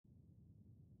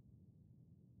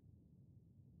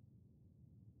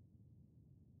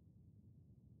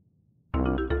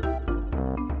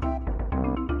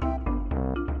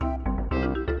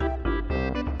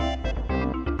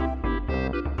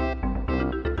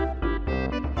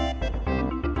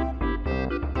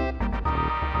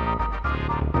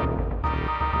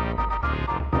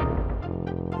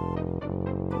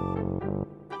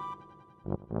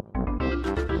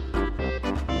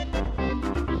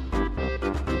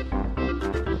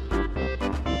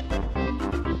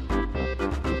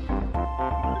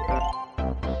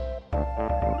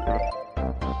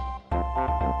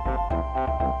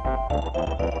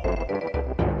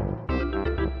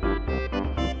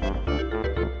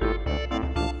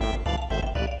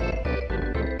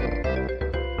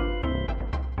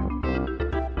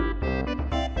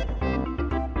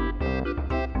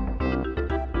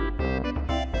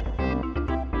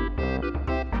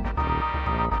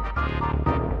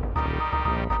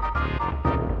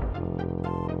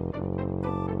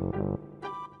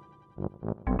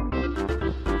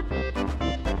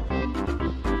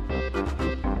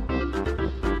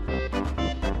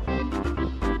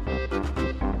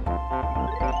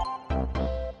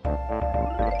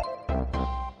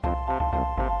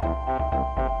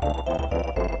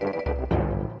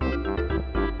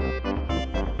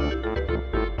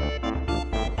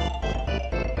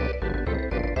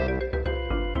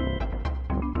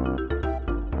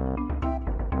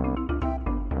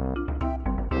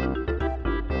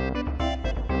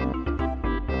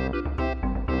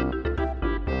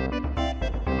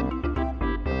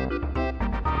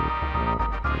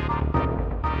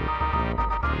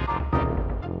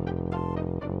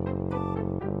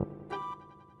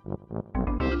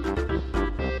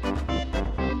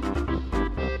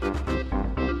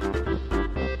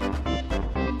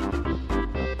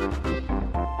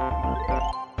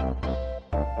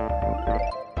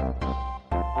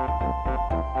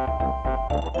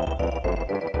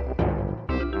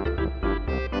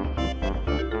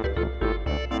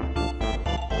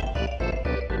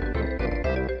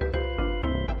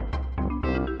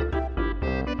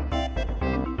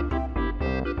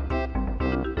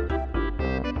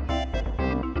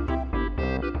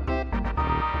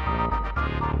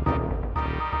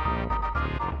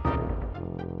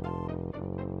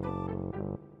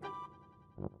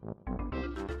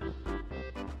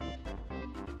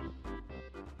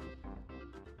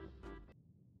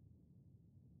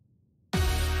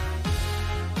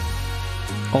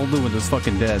Alduin is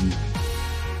fucking dead.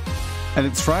 And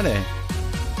it's Friday.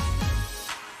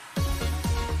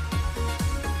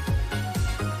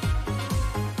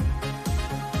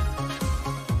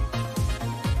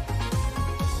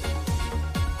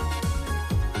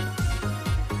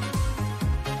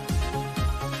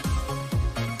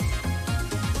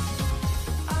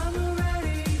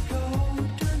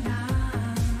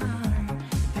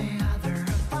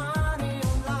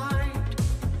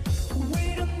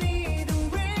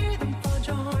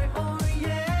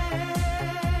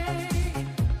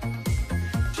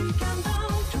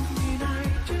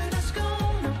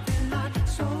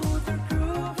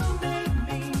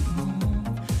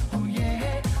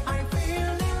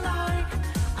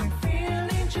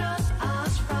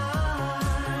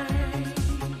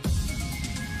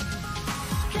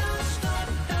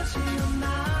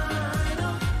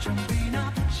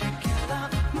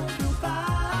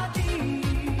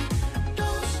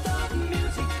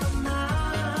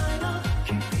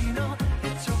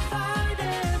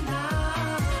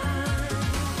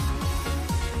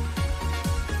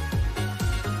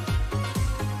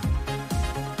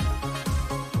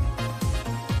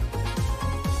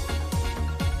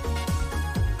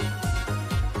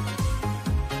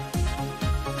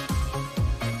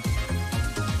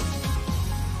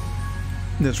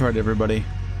 That's right, everybody.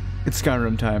 It's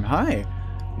Skyrim time. Hi!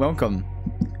 Welcome.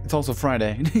 It's also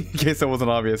Friday, in case that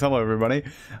wasn't obvious. Hello, everybody.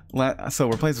 So,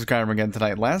 we're playing some Skyrim again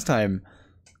tonight. Last time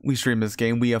we streamed this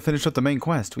game, we finished up the main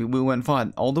quest. We went and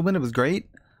fought Alduin. It was great.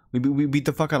 We beat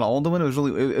the fuck out of Alduin.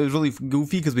 It was really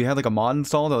goofy because we had like a mod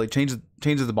installed that like changes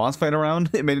the boss fight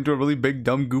around. It made it into a really big,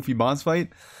 dumb, goofy boss fight.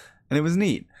 And it was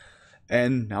neat.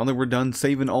 And now that we're done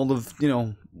saving all of,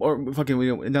 now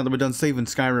that we're done saving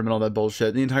Skyrim and all that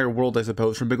bullshit, the entire world, I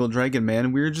suppose, from Big Ol' Dragon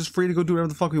Man, we're just free to go do whatever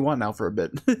the fuck we want now for a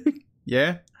bit.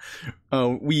 Yeah?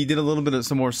 We did a little bit of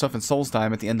some more stuff in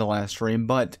Solstheim at the end of last stream,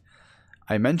 but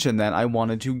I mentioned that I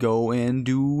wanted to go and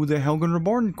do the Helgen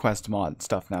Reborn quest mod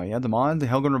stuff now, yeah? The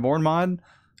Helgen Reborn mod.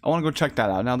 I want to go check that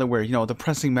out now that we're, the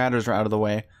pressing matters are out of the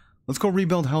way. Let's go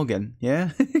rebuild Helgen,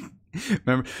 yeah?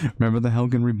 Remember the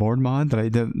Helgen Reborn mod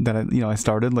that I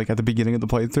started like at the beginning of the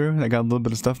playthrough? I got a little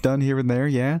bit of stuff done here and there,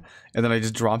 yeah? And then I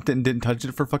just dropped it and didn't touch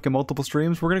it for fucking multiple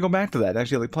streams. We're gonna go back to that,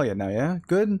 actually like play it now, yeah?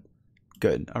 Good?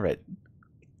 Good, alright.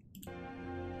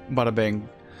 Bada bing.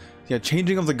 Yeah,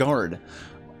 changing of the guard.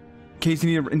 In case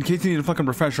you need a fucking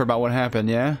refresher about what happened,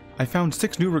 yeah? I found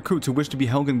 6 new recruits who wish to be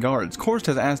Helgen guards. Korst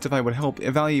has asked if I would help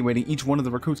evaluating each one of the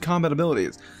recruits' combat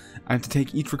abilities. I have to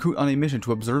take each recruit on a mission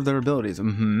to observe their abilities.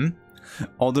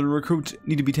 All the recruits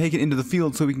need to be taken into the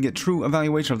field so we can get true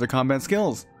evaluation of their combat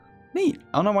skills. Neat.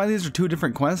 I don't know why these are 2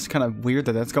 different quests. Kind of weird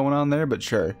that that's going on there, but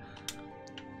sure.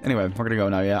 Anyway, we're gonna go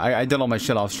now, yeah? I did all my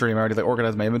shit off stream. I already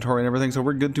organized my inventory and everything, so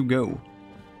we're good to go.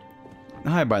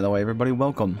 Hi, by the way, everybody.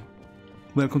 Welcome.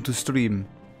 Welcome to stream.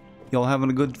 Y'all having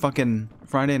a good fucking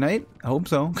Friday night? I hope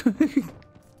so.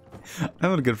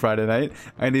 Having a good Friday night.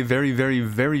 I had a very, very,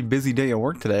 very busy day at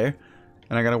work today.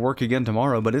 And I gotta work again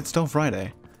tomorrow, but it's still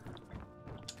Friday.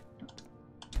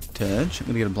 Touch. I'm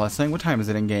gonna get a blessing. What time is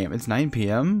it in game? It's 9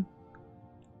 p.m.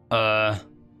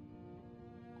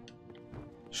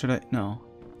 Should I? No.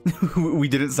 We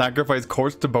didn't sacrifice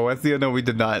Korst to Boethia? No, we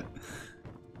did not.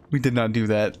 We did not do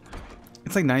that.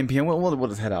 It's like 9 p.m. We'll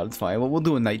just head out. It's fine. We'll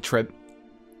do a night trip.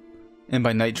 And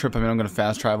by night trip, I mean I'm gonna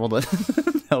fast travel to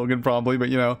Helgen probably,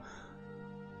 but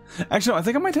Actually, I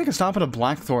think I might take a stop at a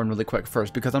Blackthorn really quick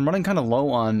first because I'm running kind of low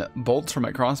on bolts for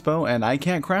my crossbow and I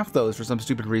can't craft those for some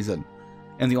stupid reason.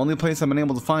 And the only place I've been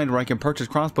able to find where I can purchase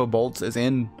crossbow bolts is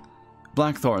in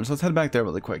Blackthorn. So let's head back there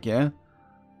really quick, yeah?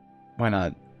 Why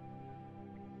not?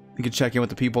 We could check in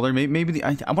with the people there. Maybe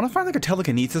I want to find like a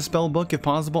telekinesis spell book if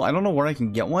possible. I don't know where I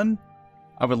can get one.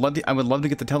 I would love to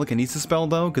get the telekinesis spell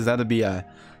though, because that'd be I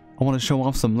want to show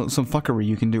off some fuckery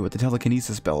you can do with the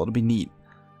telekinesis spell. It'll be neat.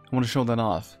 I want to show that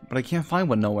off, but I can't find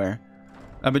one nowhere.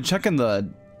 I've been checking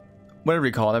the whatever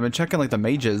you call it. I've been checking like the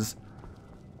mages.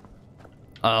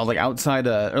 Like outside,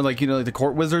 or like, like the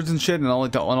court wizards and shit, and all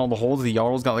the holds, the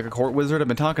Jarl's got like a court wizard. I've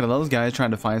been talking to those guys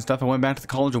trying to find stuff. I went back to the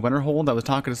College of Winterhold. I was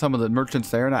talking to some of the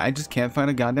merchants there, and I just can't find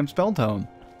a goddamn spell tome.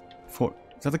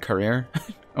 Is that the courier?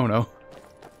 Oh no.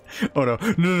 Oh no.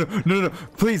 No,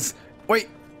 please. Wait.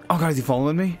 Oh god, is he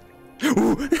following me?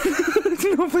 Ooh.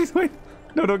 No, please wait.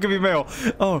 No, don't give me mail.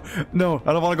 Oh, no.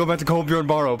 I don't want to go back to Kolbjorn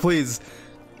Barrow, please.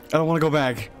 I don't want to go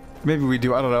back. Maybe we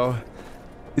do. I don't know.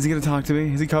 Is he gonna talk to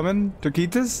me? Is he coming?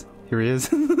 Turkitas? Here he is.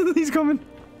 He's coming.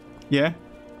 Yeah?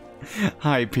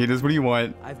 Hi, Peters. What do you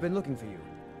want? I've been looking for you.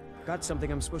 Got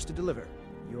something I'm supposed to deliver.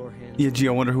 Your hands. Yeah, gee,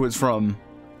 I wonder who it's from.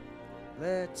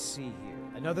 Let's see here.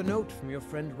 A Another note from your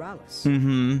friend Rallis.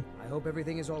 Mm-hmm. I hope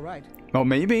everything is all right. Well,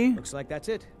 maybe. Looks like that's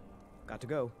it. Got to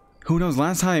go. Who knows?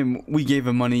 Last time we gave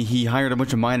him money, he hired a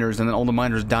bunch of miners, and then all the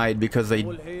miners died because they...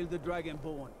 All hail the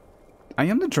Dragonborn. I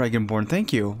am the Dragonborn,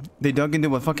 thank you. They dug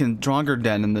into a fucking Draugr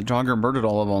den, and the Draugr murdered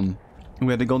all of them. And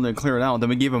we had to go in there and clear it out. Then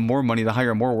we gave him more money to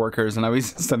hire more workers, and now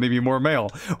he's sending me more mail.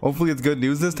 Hopefully it's good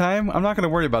news this time. I'm not going to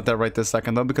worry about that right this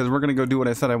second, though, because we're going to go do what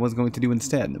I said I was going to do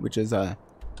instead, which is,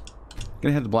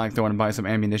 gonna head to Blackthorn and buy some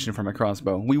ammunition for my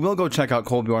crossbow. We will go check out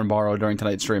Kolbjorn Barrow during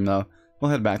tonight's stream, though.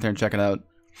 We'll head back there and check it out.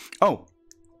 Oh!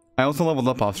 I also leveled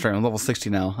up off stream. I'm level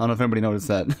 60 now. I don't know if anybody noticed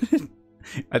that.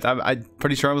 I'm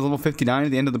pretty sure I was level 59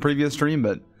 at the end of the previous stream,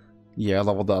 but yeah, I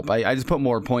leveled up. I just put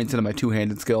more points into my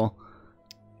two-handed skill.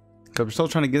 Because we're still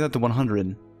trying to get that to 100.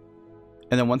 And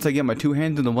then once I get my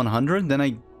two-handed to 100, then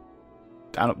I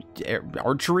don't...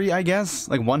 Archery, I guess?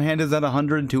 Like, one-hand is at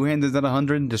 100, two-hand is at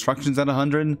 100, destruction's at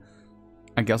 100.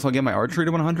 I guess I'll get my archery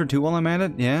to 100 too while I'm at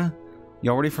it, yeah?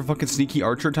 Y'all ready for fucking sneaky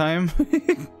archer time?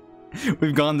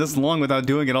 We've gone this long without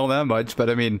doing it all that much, but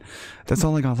I mean, that's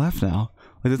all I got left now.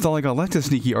 Like, that's all I got left is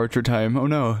sneaky archer time. Oh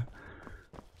no.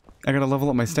 I gotta level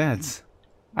up my stats.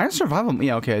 I have survival.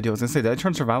 Yeah, okay, I do. I was gonna say, did I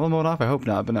turn survival mode off? I hope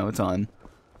not, but no, it's on.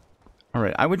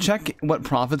 Alright, I would check what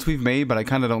profits we've made, but I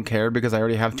kind of don't care because I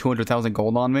already have 200,000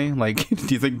 gold on me. Like,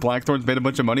 do you think Blackthorn's made a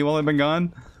bunch of money while I've been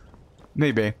gone?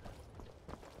 Maybe.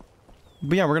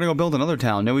 But yeah, we're gonna go build another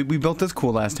town. Now, we built this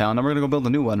cool last town. Now we're gonna go build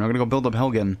a new one. We're gonna go build up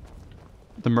Helgen.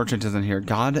 The merchant isn't here.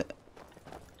 God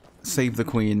save the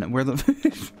queen. Where the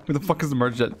where the fuck is the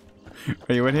merchant?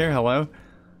 Are you in here? Hello?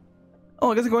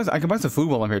 Oh, I guess I can buy some food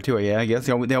while I'm here too. Yeah, I guess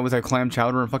they always have clam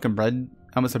chowder and fucking bread.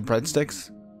 I almost have breadsticks.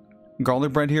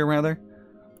 Garlic bread here, rather.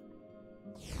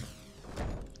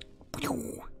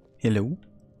 Hello.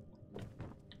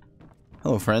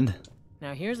 Hello, friend.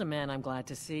 Now here's a man I'm glad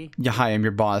to see. Yeah, hi, I'm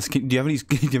your boss. Do you have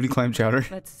any clam chowder?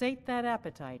 Let's sate that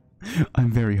appetite.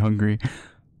 I'm very hungry.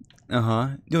 You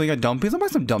got dumplings? I'll buy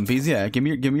some dumplings. Yeah, give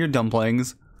me your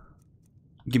dumplings.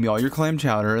 Give me all your clam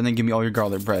chowder, and then give me all your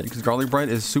garlic bread. Because garlic bread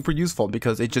is super useful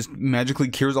because it just magically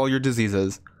cures all your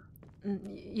diseases.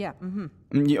 Yeah.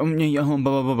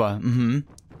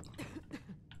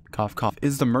 Cough, cough.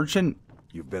 Is the merchant?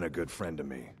 You've been a good friend to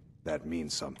me. That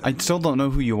means something. I still don't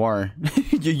know who you are.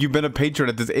 You've been a patron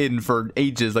at this inn for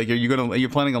ages. Like, are you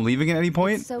planning on leaving at any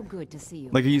point? It's so good to see you.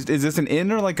 Like, is this an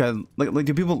inn or like do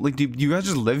you guys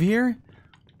just live here?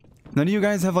 None of you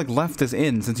guys have like left this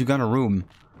inn since you got a room.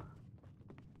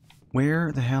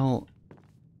 Where the hell?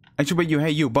 Actually, wait, hey,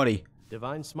 you, buddy.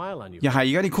 Divine smile on you. Yeah, hi.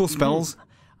 You got any cool spells?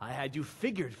 I had you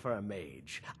figured for a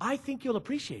mage. I think you'll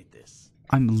appreciate this.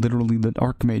 I'm literally the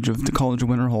Archmage of the College of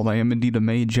Winterhold. I am indeed a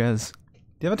mage, yes.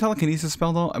 Do you have a telekinesis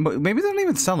spell, though? Maybe they don't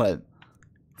even sell it.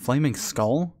 Flaming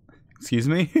Skull? Excuse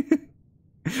me?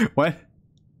 What?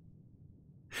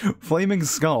 Flaming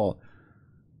Skull.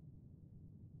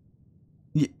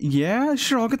 Yeah,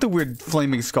 sure, I'll get the weird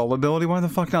Flaming Skull ability. Why the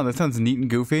fuck not? That sounds neat and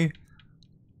goofy.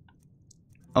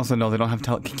 Also, no, they don't have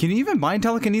Can you even buy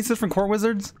telekinesis from core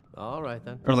wizards? Alright,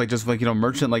 then. Or, like, just, like, you know,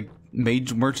 merchant, like,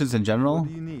 mage merchants in general? What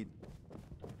do you need?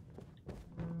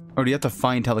 Or do you have to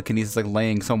find telekinesis, like,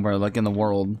 laying somewhere, like, in the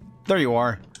world? There you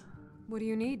are. What do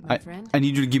you need, my friend? I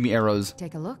need you to give me arrows.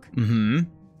 Take a look. Mm-hmm.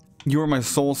 You are my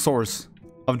sole source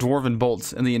of dwarven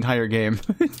bolts in the entire game.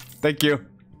 Thank you.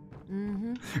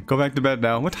 Mm-hmm. Go back to bed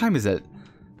now. What time is it?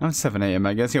 Now it's 7 a.m.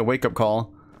 I guess. Yeah, wake up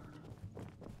call.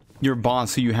 Your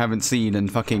boss, who you haven't seen in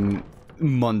fucking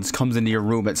months, comes into your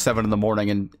room at 7 in the morning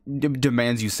and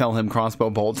demands you sell him crossbow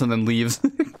bolts and then leaves.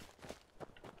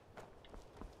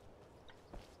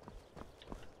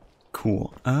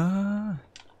 Cool. I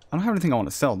don't have anything I want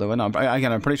to sell, though. No,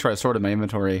 again, I'm pretty sure I sorted my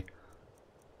inventory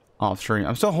off stream.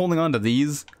 I'm still holding on to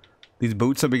these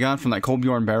boots that we got from that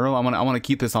Kolbjorn Barrow. I want to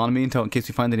keep this on me until in case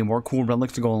we find any more cool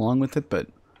relics to go along with it. But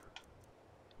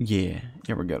yeah,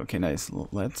 we're good. Okay, nice.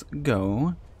 Let's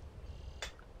go.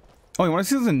 Oh, you want to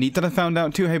see something neat that I found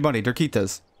out too? Hey, buddy,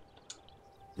 Dirkitas.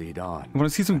 Lead on. You want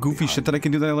to see some goofy shit that I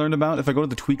can do that I learned about? If I go to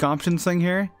the tweak options thing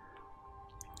here,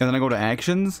 and then I go to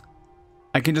actions,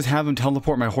 I can just have him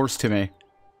teleport my horse to me.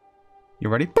 You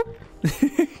ready?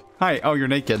 Boop. Hi. Oh, you're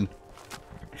naked.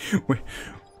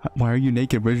 Why are you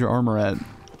naked? Where's your armor at?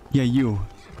 Yeah, you.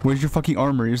 Where's your fucking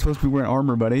armor? You're supposed to be wearing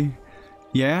armor, buddy.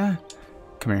 Yeah?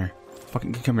 Come here.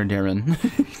 Fucking come here, Darren.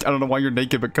 I don't know why you're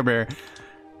naked, but come here.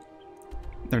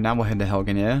 There, now we'll head to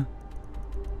Helgen, yeah?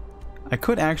 I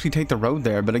could actually take the road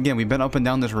there, but again, we've been up and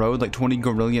down this road like 20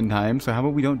 gorillion times, so how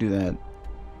about we don't do that?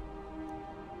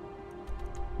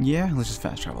 Yeah, let's just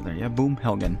fast travel there. Yeah, boom,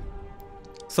 Helgen.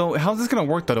 So how's this gonna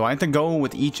work though? Do I have to go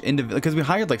with each individual? Because we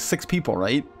hired like 6 people,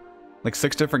 right? Like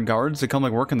 6 different guards to come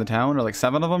like work in the town, or like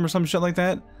 7 of them or some shit like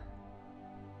that.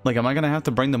 Like, am I gonna have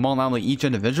to bring them all out like each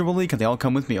individually? Can they all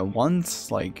come with me at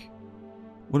once? Like,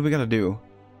 what do we gotta do?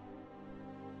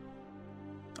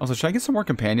 Also, should I get some more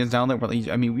companions down there?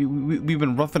 I mean, we've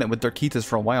been roughing it with Darkitas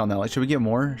for a while now. Like, should we get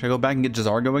more? Should I go back and get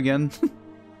Jazargo again?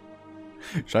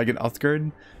 Should I get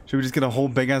Uthgard? Should we just get a whole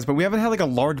big ass? But we haven't had like a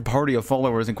large party of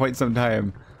followers in quite some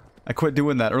time. I quit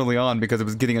doing that early on because it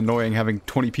was getting annoying having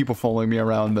 20 people following me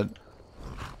around. But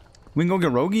we can go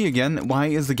get Rogi again. Why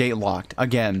is the gate locked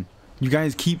again? You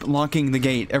guys keep locking the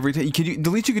gate every time. The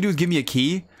least you could do is give me a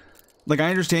key. Like, I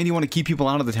understand you want to keep people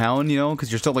out of the town, you know,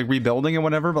 because you're still like rebuilding and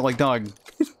whatever. But like, dog,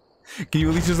 can you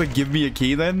at least just like give me a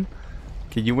key then?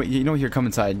 Okay, you wait. You know, here, come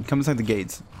inside. Come inside the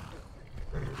gates.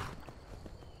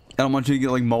 I don't want you to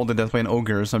get like mauled to death by an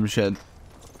ogre or some shit.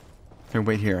 Here,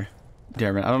 wait here.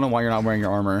 Damn it. I don't know why you're not wearing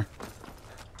your armor.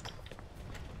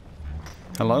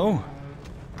 Hello?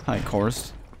 Hi,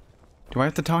 Korst. Do I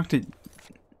have to talk to...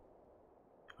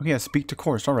 Okay, yeah, speak to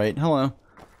Korst. Alright, hello.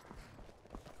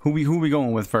 Who we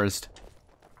going with first?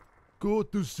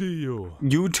 Good to see you.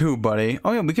 You too, buddy.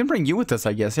 Oh yeah, we can bring you with us,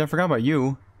 I guess. Yeah, I forgot about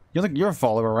you. You're a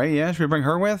follower, right? Yeah, should we bring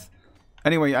her with?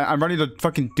 Anyway, I'm ready to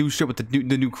fucking do shit with the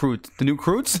new recruits. The new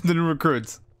recruits? The new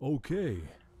recruits. Okay,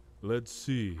 let's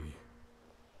see.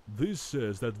 This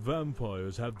says that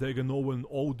vampires have taken over an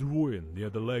old ruin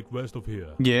near the lake west of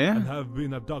here. Yeah? And have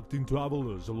been abducting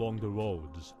travelers along the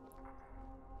roads.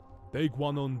 Take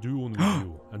one on Dune with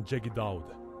you and check it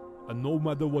out. And no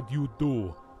matter what you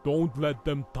do, don't let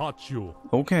them touch you.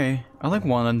 Okay, I like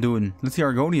one on Dune. That's the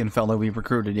Argonian fella we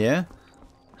recruited, yeah?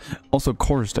 Also,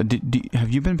 Korst, have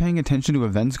you been paying attention to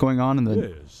events going on in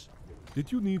the... Yes.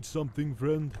 Did you need something,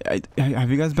 friend? Have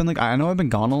you guys been like... I know I've been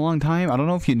gone a long time. I don't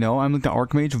know if you know. I'm like the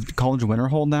Archmage of College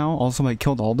Winterhold now. Also, I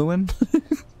killed Alduin.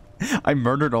 I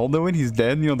murdered Alduin. He's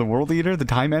dead. You know, the World Eater, the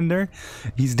Time Ender.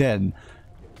 He's dead.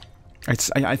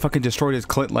 I fucking destroyed his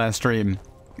clit last stream.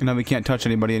 And now we can't touch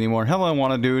anybody anymore. Hello,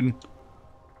 Wanna dude.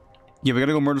 Yeah, we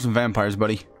gotta go murder some vampires,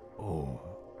 buddy. Oh,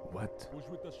 what?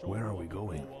 Where are we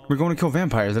going? We're going to kill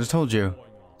vampires. I just told you.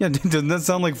 Yeah, doesn't that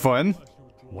sound like fun?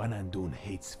 Wanandun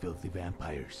hates filthy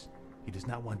vampires. He does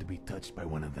not want to be touched by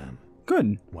one of them.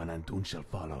 Good. Wanandun shall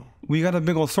follow. We got a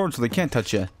big old sword so they can't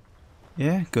touch you.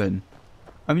 Yeah, good.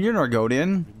 I mean, you're an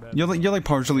Argonian. You're like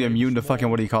partially immune to fucking,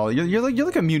 what do you call it? You're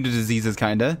like immune to diseases,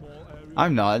 kinda.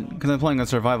 I'm not, because I'm playing on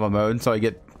survival mode, so I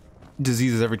get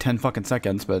diseases every 10 fucking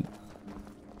seconds, but...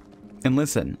 And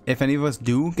listen, if any of us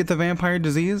do get the vampire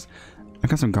disease, I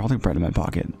got some garlic bread in my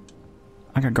pocket.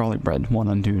 I got garlic bread, one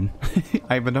on Dune.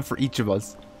 I have enough for each of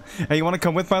us. Hey, you want to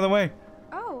come with, by the way?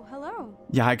 Oh, hello.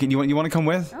 Yeah, you want to come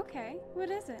with? Okay, what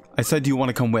is it? I said, do you want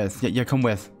to come with? Yeah, come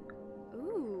with.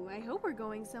 Ooh, I hope we're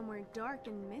going somewhere dark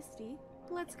and misty.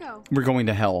 Let's go. We're going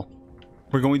to hell.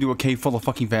 We're going to a cave full of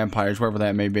fucking vampires, wherever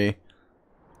that may be.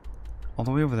 All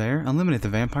the way over there? Eliminate the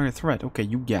vampire threat. Okay,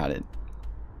 you got it.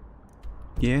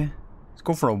 Yeah? Let's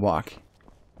go for a walk.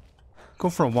 Go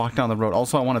for a walk down the road.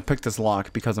 Also, I want to pick this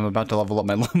lock because I'm about to level up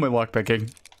my lock picking.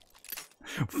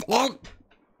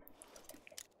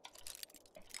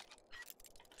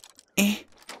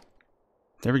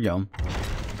 There we go.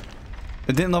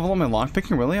 It didn't level up my lock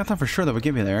picking, really? I thought for sure that would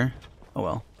get me there. Oh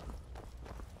well.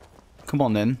 Come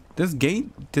on then. This is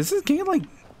gate like...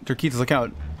 Darkeets, look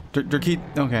out. Darkeet,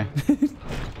 okay.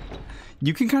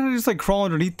 You can kind of just like crawl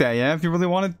underneath that, yeah? If you really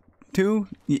wanted to?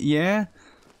 Yeah?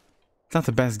 It's not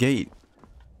the best gate.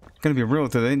 Gonna be real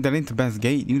with it, that ain't the best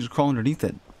gate. You can just crawl underneath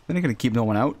it. Then you're gonna keep no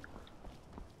one out.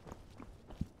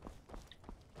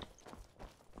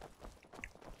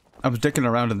 I was dicking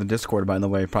around in the Discord, by the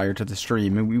way, prior to the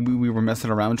stream. And we were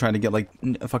messing around trying to get like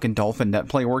a fucking dolphin net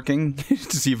play working to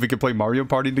see if we could play Mario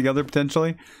Party together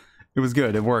potentially. It was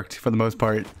good. It worked for the most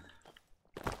part.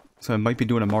 So I might be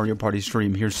doing a Mario Party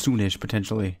stream here soonish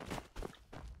potentially.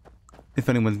 If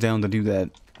anyone's down to do that.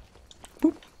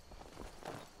 Boop.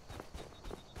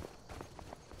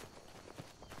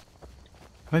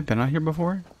 Have I been out here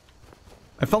before?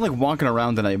 I felt like walking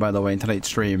around tonight, by the way, in tonight's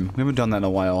stream. We haven't done that in a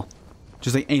while.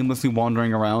 Just like aimlessly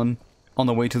wandering around on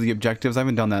the way to the objectives. I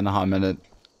haven't done that in a hot minute.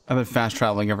 I've been fast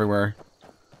traveling everywhere.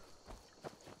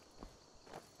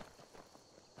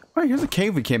 Alright, here's a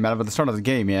cave we came out of at the start of the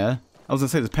game, yeah? I was gonna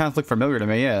say, this path looked familiar to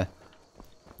me, yeah.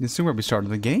 This is where we started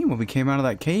the game, when we came out of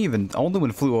that cave and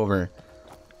Alduin flew over.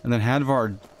 And then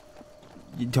Hadvar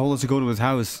told us to go to his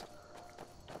house.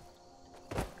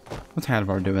 What's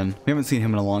Hadvar doing? We haven't seen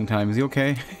him in a long time. Is he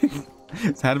okay?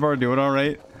 Is Hadvar doing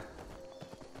alright?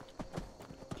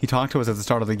 He talked to us at the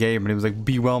start of the game and he was like,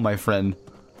 be well, my friend.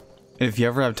 And if you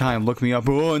ever have time, look me up.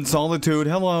 Oh, in solitude.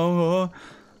 Hello.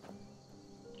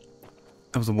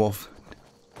 That was a wolf.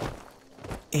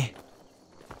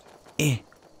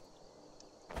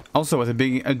 Also, at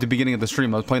the beginning of the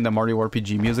stream, I was playing that Mario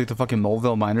RPG music, the fucking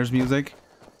Moleville Miners music.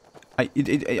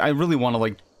 I really want to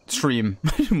like stream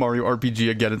Mario RPG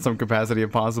again in some capacity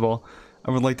if possible.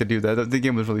 I would like to do that. The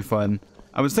game was really fun.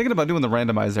 I was thinking about doing the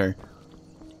randomizer,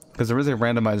 because there is a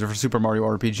randomizer for Super Mario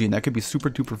RPG, and that could be super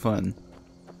duper fun.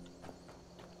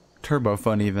 Turbo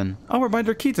fun even. Oh, we're by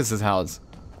Drakitas' house.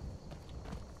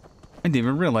 I didn't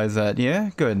even realize that.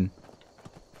 Yeah, good.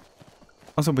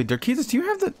 Also, wait, Drakitas, do you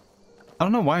have the... I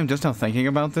don't know why I'm just now thinking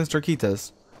about this.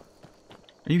 Drakitas,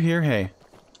 are you here? Hey.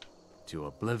 To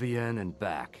oblivion and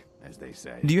back, as they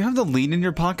say. Do you have the lean in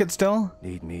your pocket still?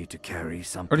 Need me to carry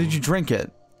something? Or did you drink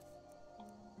it?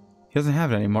 He doesn't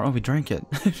have it anymore. Oh, we drank it.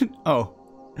 Oh.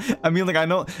 I mean, like, I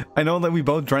know that we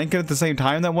both drank it at the same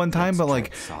time that one time, but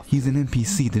like, he's an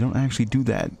NPC. They don't actually do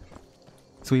that.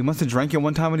 So he must have drank it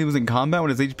one time when he was in combat, when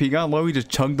his HP got low, he just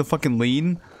chugged the fucking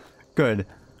lean. Good.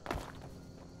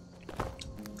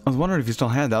 I was wondering if you still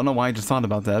had that. I don't know why I just thought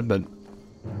about that, but...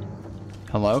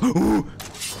 Hello?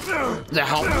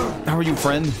 How are you,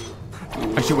 friend?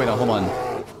 Actually, wait, hold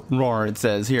on. Roar, it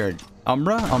says here.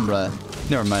 Umbra? Umbra.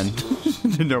 Never mind.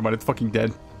 Never mind, it's fucking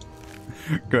dead.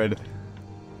 Good.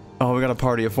 Oh, we got a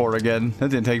party of 4 again. That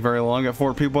didn't take very long. Got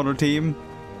 4 people on our team.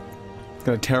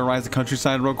 Gonna terrorize the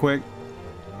countryside real quick.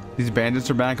 These bandits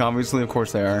are back, obviously. Of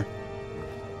course they are.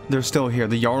 They're still here.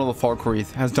 The Jarl of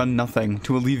Falkreath has done nothing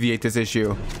to alleviate this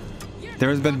issue. There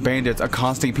has been bandits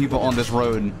accosting people on this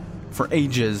road for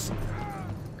ages.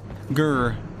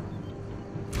 Grr.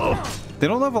 They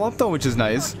don't level up though, which is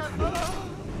nice.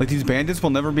 Like, these bandits will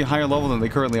never be higher level than they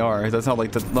currently are. That's how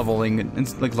like the leveling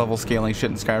and like level scaling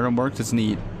shit in Skyrim works. It's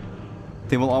neat.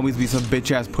 They will always be some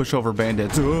bitch ass pushover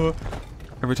bandits.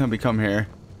 Every time we come here.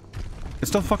 It's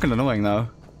still fucking annoying though.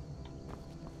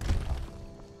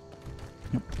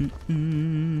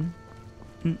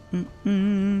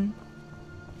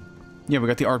 Yeah, we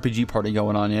got the RPG party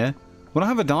going on, yeah? We don't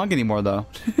have a dog anymore, though.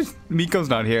 Miko's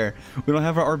not here. We don't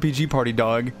have our RPG party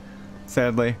dog,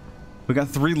 sadly. We got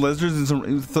 3 lizards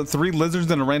and 3 lizards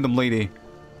and a random lady.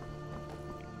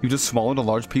 You just swallowed a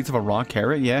large piece of a raw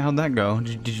carrot? Yeah, how'd that go?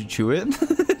 Did you chew it?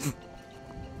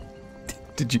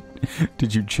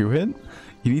 Did you chew it?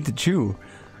 You need to chew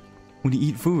when you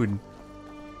eat food.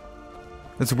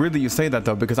 It's weird that you say that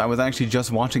though, because I was actually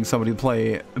just watching somebody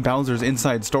play Bowser's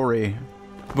Inside Story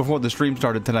before the stream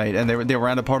started tonight, and they were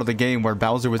at a part of the game where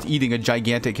Bowser was eating a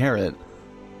gigantic carrot.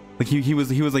 Like he was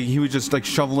just like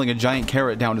shoveling a giant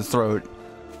carrot down his throat,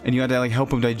 and you had to like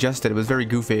help him digest it. It was very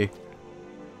goofy.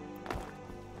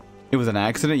 It was an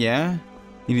accident, yeah.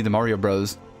 You need the Mario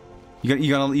Bros.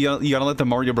 You gotta let the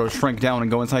Mario Bros shrink down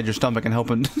and go inside your stomach and help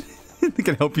him. They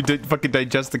can help you fucking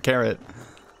digest the carrot,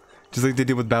 just like they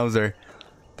did with Bowser.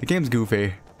 The game's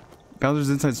goofy. Bowser's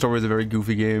Inside Story is a very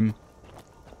goofy game.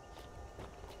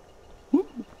 Whoop.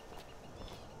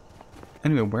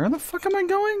 Anyway, where the fuck am I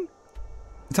going?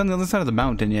 It's on the other side of the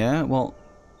mountain, yeah? Well,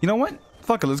 you know what?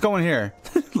 Fuck it, let's go in here.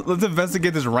 Let's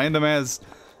investigate this random ass,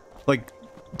 like,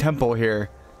 temple here.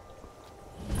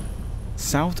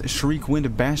 South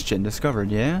Shriekwind Bastion discovered,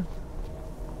 yeah?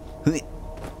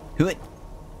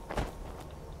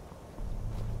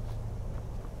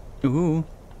 Ooh.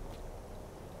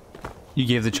 You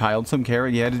gave the child some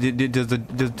carrot? Yeah,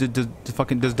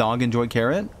 does dog enjoy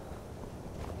carrot?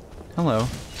 Hello.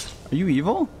 Are you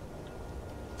evil?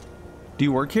 Do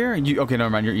you work here? Okay, never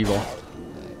mind, you're evil.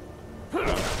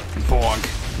 Bonk.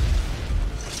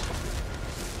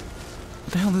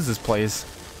 What the hell is this place?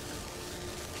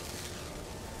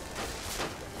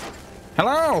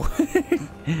 Hello!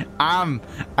 I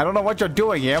don't know what you're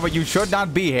doing here, but you should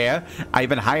not be here. I've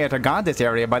been hired to guard this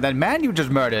area by that man you just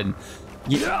murdered.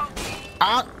 Yeah.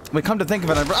 We come to think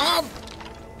of it,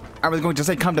 I was going to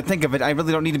say, come to think of it, I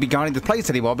really don't need to be guarding this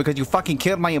place anymore because you fucking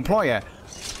killed my employer.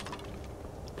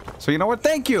 So you know what?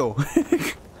 Thank you.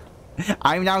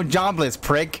 I'm now jobless,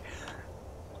 prick.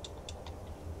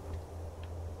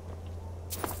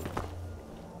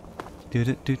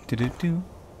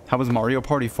 How was Mario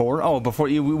Party 4? Oh,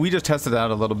 we just tested it out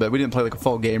a little bit. We didn't play like a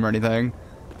full game or anything.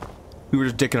 We were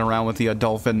just dicking around with the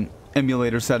Dolphin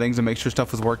emulator settings and make sure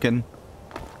stuff was working.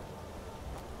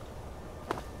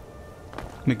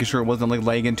 Making sure it wasn't like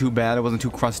lagging too bad, it wasn't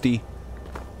too crusty.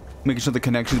 Making sure the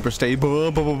connections were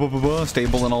stable,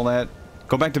 stable and all that.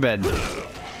 Go back to bed.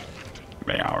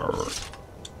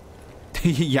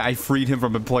 Yeah, I freed him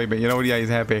from employment. You know what? Yeah, he's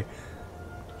happy.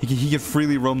 He can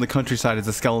freely roam the countryside as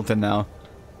a skeleton now.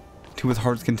 To his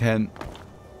heart's content.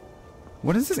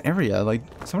 What is this area? Like,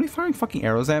 somebody firing fucking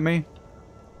arrows at me?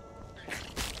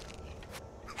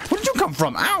 Where did you come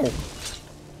from? Ow!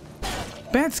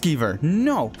 Bat skeever.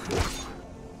 No.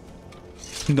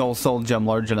 No soul gem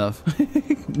large enough.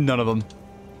 None of them.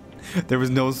 There was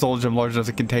no soul gem large enough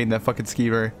to contain that fucking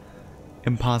skeever.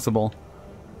 Impossible.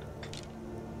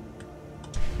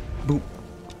 Boop.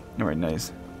 Alright,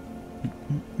 nice.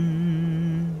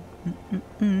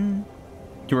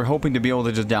 You were hoping to be able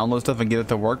to just download stuff and get it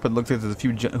to work, but it looks like there's a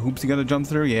few hoops you gotta jump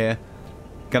through. Yeah.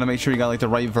 Gotta make sure you got like the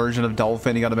right version of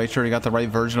Dolphin. You gotta make sure you got the right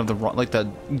version of the like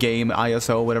the game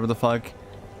ISO, whatever the fuck.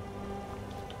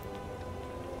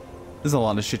 There's a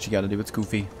lot of shit you gotta do. It's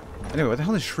goofy. Anyway, what the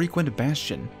hell is Shriekwind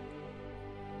Bastion?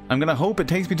 I'm gonna hope it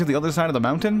takes me to the other side of the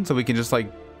mountain so we can just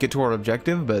like get to our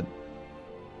objective, but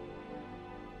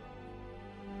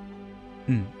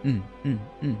I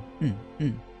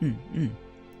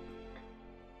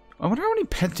wonder how many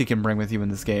pets you can bring with you in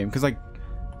this game, because like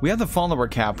we have the follower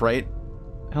cap, right?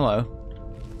 Hello.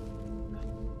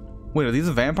 Wait, are these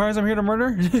the vampires I'm here to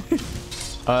murder?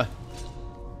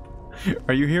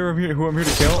 Are you here? Who I'm here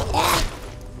to kill?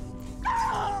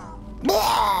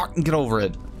 Get over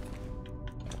it.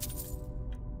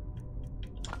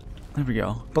 There we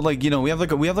go. But like, you know, we have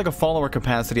like a follower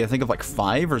capacity, I think of like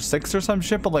 5 or 6 or some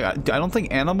shit. But like, I don't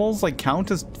think animals like count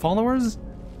as followers.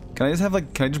 Can I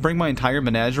just bring my entire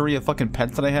menagerie of fucking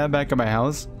pets that I have back at my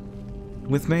house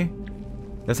with me?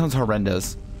 That sounds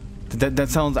horrendous. That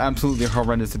sounds absolutely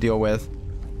horrendous to deal with.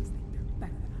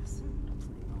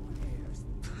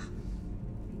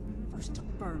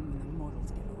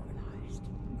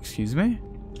 Excuse me?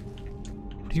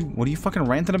 What are you fucking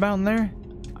ranting about in there?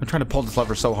 I'm trying to pull this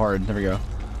lever so hard. There we go.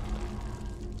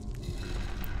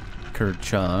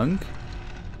 Kerchunk.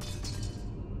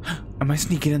 Am I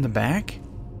sneaking in the back?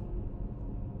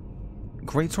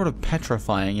 Great sort of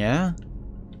petrifying, yeah?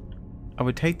 I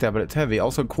would take that, but it's heavy.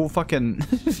 Also, cool fucking...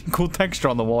 cool texture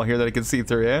on the wall here that I can see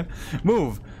through, yeah?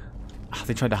 Move! Oh,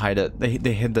 they tried to hide it.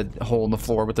 They hid the hole in the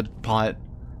floor with the pot.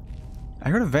 I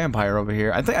heard a vampire over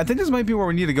here. I think this might be where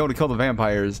we need to go to kill the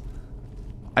vampires.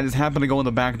 I just happened to go in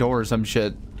the back door or some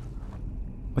shit.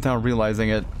 Without realizing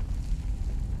it.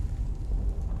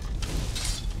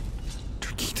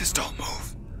 Turkitas don't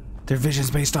move. Their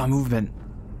vision's based on movement.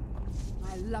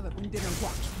 I love it when dinner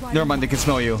walks right. Never mind, they can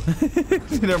smell you.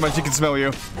 Never mind, she can smell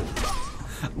you.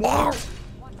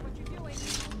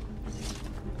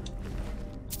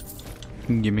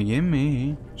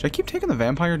 Gimme. Should I keep taking the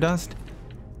vampire dust?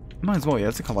 Might as well, yeah,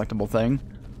 it's a collectible thing.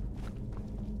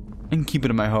 I can keep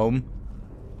it in my home.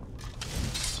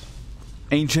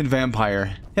 Ancient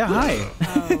vampire. Yeah, hi.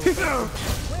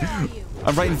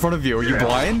 I'm right in front of you. Are you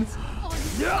blind?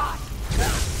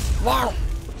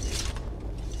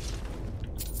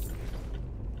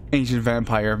 Ancient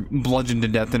vampire bludgeoned to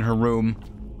death in her room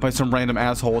by some random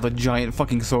asshole with a giant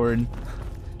fucking sword.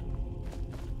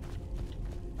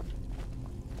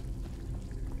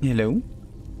 Hello?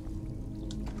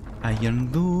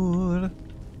 Iron door.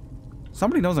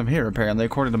 Somebody knows I'm here, apparently,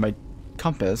 according to my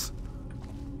compass.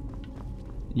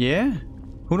 Yeah?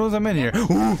 Who knows I'm in here?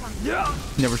 Ooh!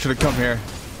 Never should have come here.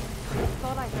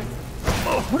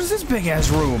 What is this big ass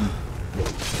room?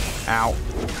 Ow.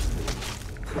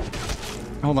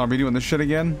 Hold on, are we doing this shit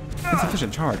again?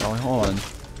 Insufficient charge. Oh, hold on.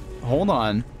 Hold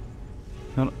on.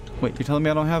 No, wait, you're telling me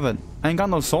I don't have it? I ain't got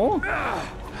no soul? I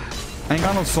ain't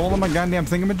got no soul in my goddamn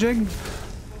thingamajig?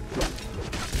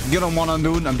 Get on one on,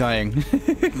 dude. I'm dying.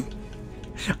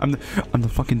 I'm the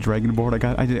fucking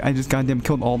dragonborn. I just goddamn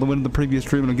killed all the way in the previous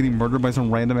stream and I'm getting murdered by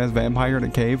some random ass vampire in a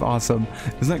cave. Awesome.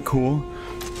 Isn't that cool?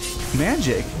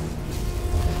 Magic.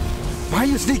 Why are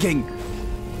you sneaking?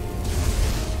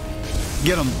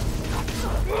 Get him.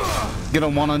 Get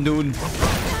him one on, dude.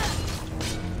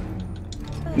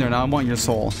 There, now I want your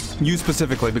soul. You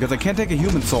specifically, because I can't take a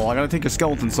human soul. I gotta take a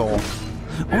skeleton soul.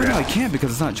 Oh, no, I can't because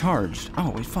it's not charged.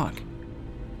 Oh, wait, fuck.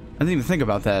 I didn't even think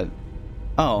about that.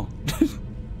 Oh.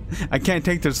 I can't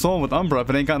take their soul with Umbra if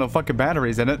it ain't got no fucking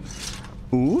batteries in it.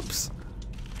 Oops.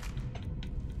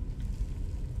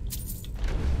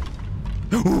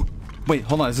 Ooh. Wait,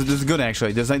 hold on. This is good,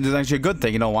 actually. This is actually a good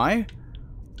thing. You know why?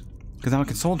 Because now I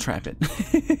can soul trap it.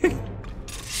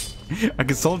 I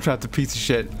can soul trap the piece of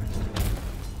shit.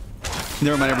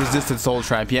 Never mind, I resisted soul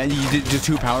trap. Yeah, you did just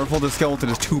too powerful. The skeleton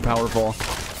is too powerful.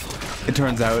 It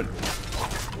turns out.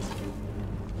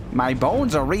 My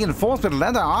bones are reinforced with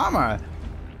leather armor.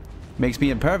 Makes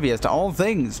me impervious to all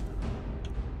things.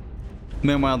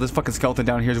 Meanwhile, this fucking skeleton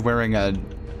down here is wearing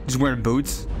just wearing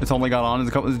boots. It's only got on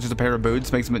is just a pair of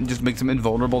boots. Makes him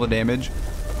invulnerable to damage.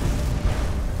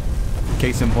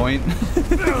 Case in point.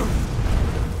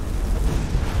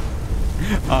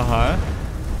 Uh-huh.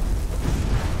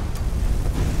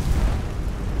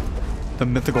 The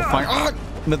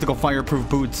mythical fireproof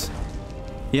boots.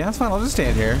 Yeah, that's fine. I'll just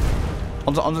stand here.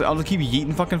 I'll just keep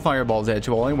yeeting fucking fireballs at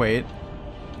you while I wait.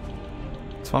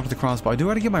 Swap to the crossbow. I do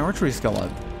gotta get my archery skill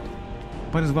up.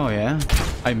 Might as well, yeah?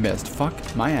 I missed.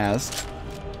 Fuck my ass.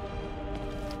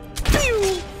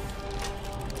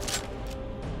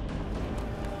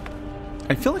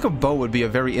 I feel like a bow would be a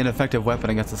very ineffective weapon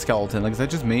against a skeleton. Like, is that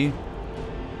just me?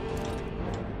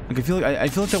 Like, I feel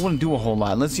like that wouldn't do a whole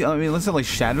lot. Unless it like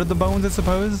shattered the bones, I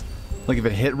suppose. Like if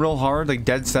it hit real hard, like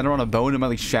dead center on a bone, it might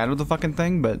like shatter the fucking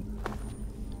thing. But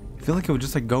I feel like it would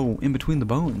just like go in between the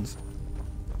bones,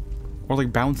 or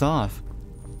like bounce off.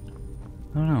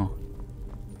 I don't know.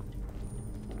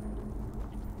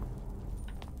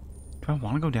 Do I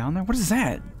want to go down there? What is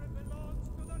that?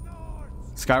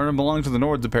 Skyrim belongs to the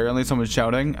Nords, apparently. Someone's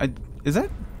shouting. Is that...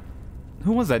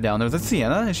 Who was that down there? Was that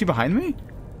Sienna? Is she behind me?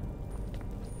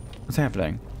 What's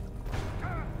happening?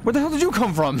 Where the hell did you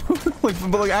come from?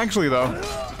 like actually, though.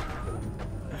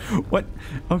 What?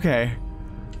 Okay.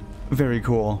 Very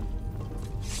cool.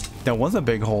 That was a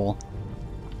big hole.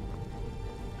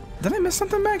 Did I miss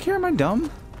something back here? Am I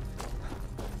dumb?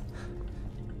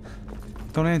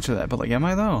 Don't answer that, but like, am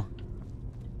I, though?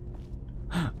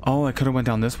 Oh, I could have went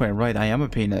down this way. Right, I am a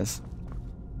penis.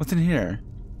 What's in here?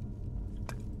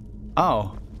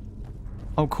 Oh.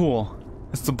 Oh, cool.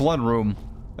 It's the blood room.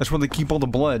 That's where they keep all the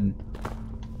blood.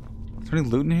 Is there any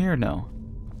loot in here? No.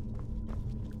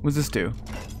 What does this do?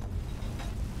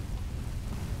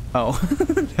 Oh.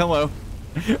 Hello.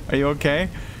 Are you okay?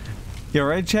 You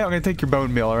alright, chat? I'm gonna take your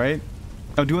bone meal, alright?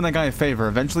 I'm doing that guy a favor.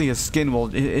 Eventually his skin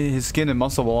and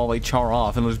muscle will all like char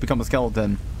off and it'll just become a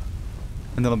skeleton.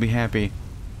 And then I'll be happy.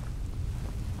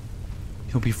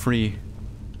 He'll be free.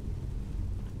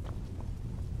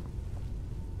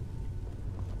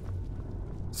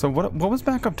 So what was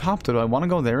back up top though? Do I want to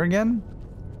go there again?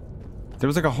 There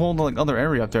was like a whole like other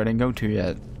area up there I didn't go to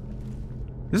yet.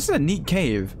 This is a neat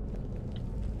cave.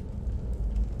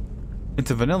 It's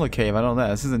a vanilla cave, I know that.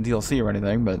 This isn't DLC or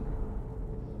anything, but...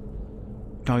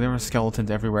 Oh, there were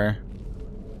skeletons everywhere.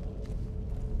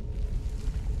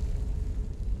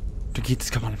 Dragitas,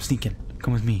 come on, I'm sneaking.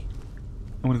 Come with me.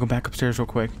 I want to go back upstairs real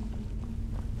quick.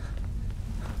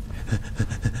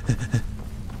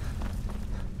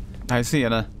 Hi,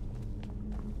 Sienna.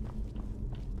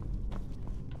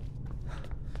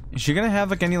 Is she gonna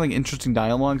have like any like interesting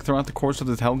dialogue throughout the course of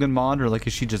this Helgen mod, or like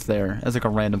is she just there as like a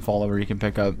random follower you can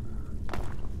pick up?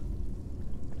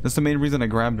 That's the main reason I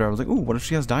grabbed her. I was like, ooh, what if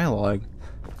she has dialogue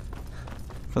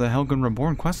for the Helgen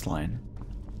Reborn questline?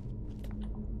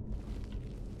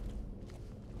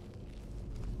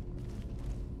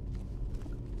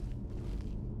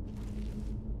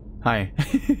 Hi.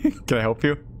 Can I help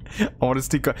you? I want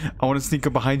to sneak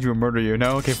up behind you and murder you.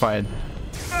 No? Okay, fine.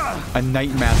 A Night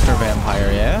Master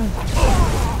vampire, yeah?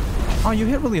 Oh, you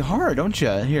hit really hard, don't you?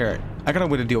 Here, I got a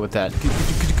way to deal with that.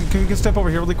 Can you step over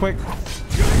here really quick?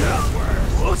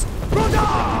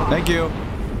 Thank you.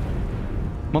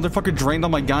 Motherfucker drained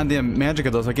all my goddamn magic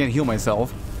of those, so I can't heal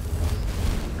myself.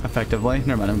 Effectively.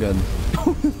 Never mind, I'm good.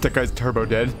 That guy's turbo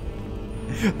dead.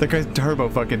 That guy's turbo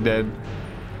fucking dead.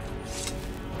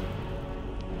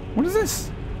 What is this?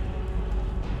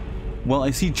 Well,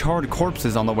 I see charred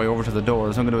corpses on the way over to the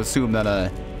door, so I'm going to assume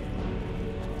that,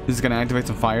 this is going to activate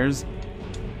some fires.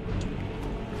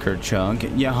 Kerchunk.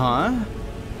 Yeah, huh?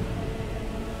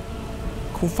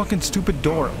 Cool fucking stupid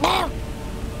door.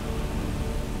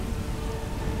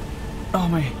 Oh,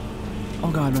 my...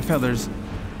 Oh, God, my feathers.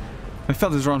 My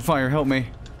feathers are on fire. Help me.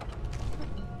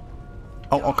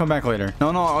 Oh, I'll come back later. No,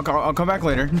 I'll come back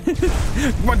later.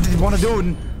 What do you want to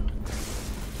do?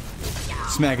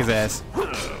 Smack his ass.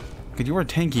 Good, you were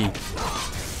tanky.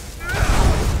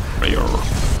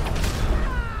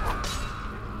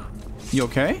 You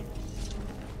okay?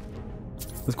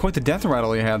 That's quite the death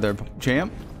rattle you had there,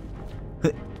 champ.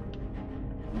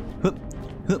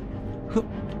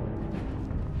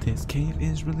 This cave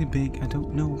is really big. I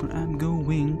don't know where I'm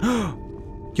going.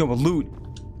 Yo, a loot.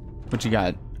 What you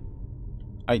got?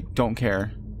 I don't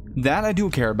care. That I do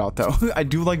care about, though. I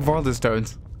do like Varla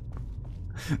stones.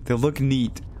 They look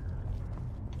neat.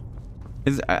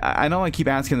 I know I keep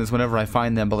asking this whenever I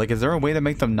find them, but like, is there a way to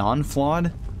make them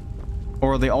non-flawed?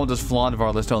 Or are they all just flawed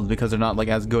Varla stones because they're not like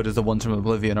as good as the ones from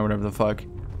Oblivion or whatever the fuck?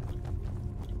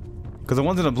 Because the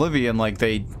ones in Oblivion, like,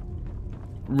 they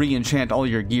re-enchant all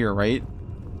your gear, right?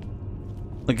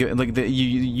 You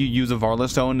use a Varla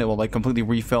stone, it will like completely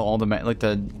refill all the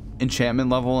the enchantment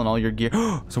level and all your gear.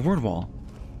 It's a word wall.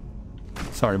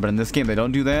 Sorry, but in this game they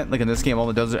don't do that. Like in this game, all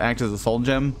it does is act as a soul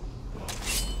gem.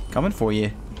 Coming for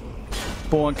you.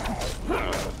 Bonk.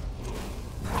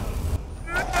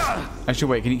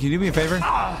 Actually, wait. Can you do me a favor?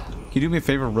 Can you do me a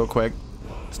favor real quick?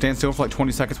 Stand still for like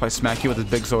 20 seconds while I smack you with this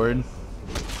big sword.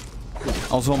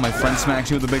 Also, my friend smacks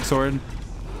you with a big sword.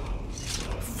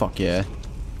 Fuck yeah.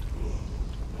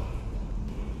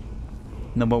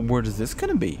 Now, what word is this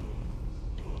gonna be?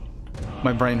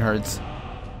 My brain hurts.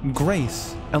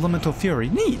 Grace. Elemental Fury.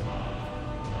 Neat.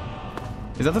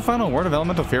 Is that the final word of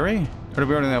Elemental Fury? Or do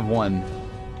we already have one?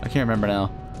 I can't remember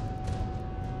now.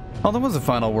 Oh, that was the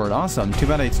final word. Awesome. Too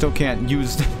bad I still can't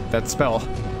use that spell.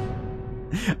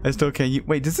 I still can't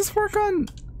wait, does this work on...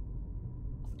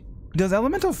 Does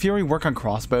Elemental Fury work on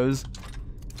crossbows?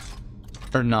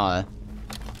 Or not?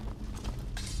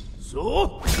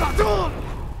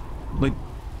 Like...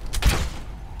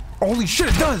 Holy shit,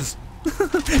 it does!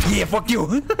 Yeah, fuck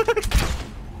you!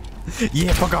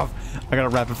 Yeah, fuck off! I got a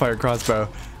rapid fire crossbow.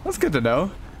 That's good to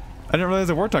know. I didn't realize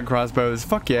it worked on crossbows.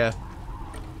 Fuck yeah.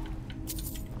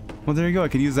 Well, there you go. I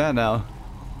can use that now.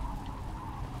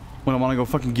 When I want to go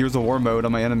fucking Gears of War mode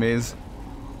on my enemies.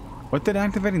 What did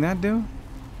activating that do?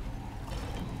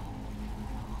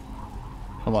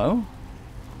 Hello?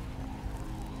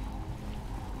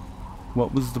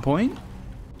 What was the point?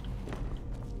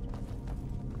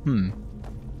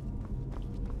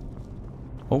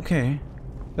 Okay.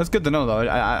 That's good to know, though.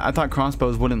 I thought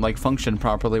crossbows wouldn't, like, function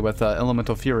properly with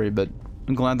Elemental Fury, but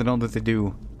I'm glad to know that they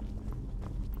do.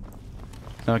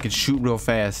 Now I can shoot real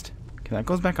fast. Okay, that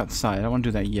goes back outside. I don't want to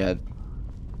do that yet.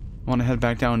 I want to head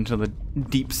back down to the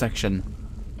deep section.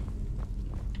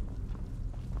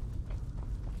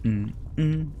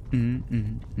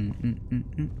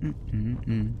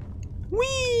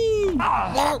 Whee!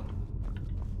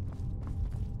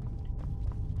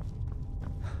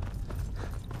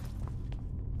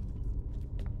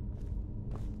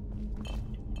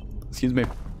 Excuse me.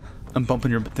 I'm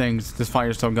bumping your things. This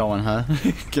fire's still going, huh?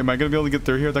 Am I gonna be able to get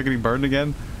through here without getting burned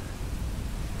again?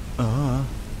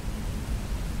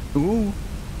 Ooh.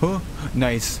 Oh.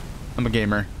 Nice. I'm a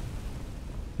gamer.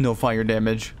 No fire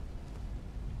damage.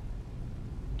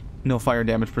 No fire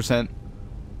damage percent.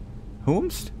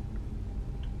 Whomst?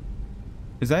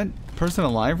 Is that person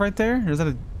alive right there? Or is that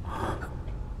a...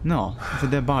 No, it's a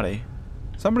dead body.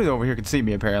 Somebody over here can see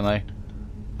me, apparently.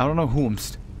 I don't know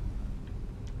whomst.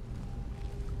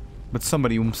 But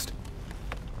somebody whomst.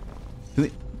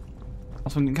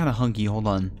 Also, I'm getting kind of hunky. Hold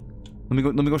on.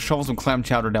 Let me go shovel some clam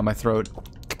chowder down my throat.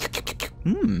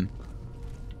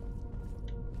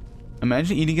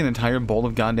 Imagine eating an entire bowl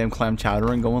of goddamn clam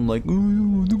chowder and going like,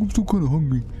 oh, I think I'm still kind of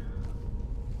hungry.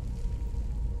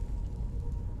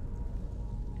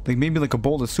 Like maybe like a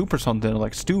bowl of soup or something, or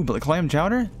like stew, but like clam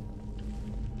chowder?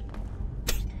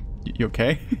 You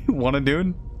okay? Want a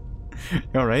dude?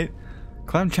 You alright?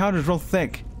 Clam chowder's real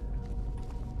thick.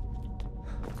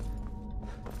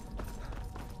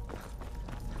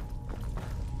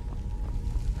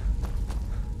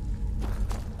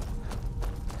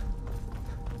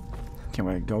 Can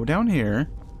we go down here?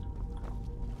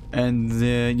 And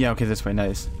then, yeah, okay, this way,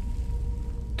 nice.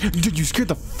 Dude, you scared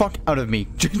the fuck out of me.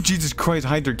 Jesus Christ,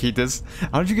 Hydroketus.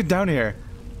 How did you get down here?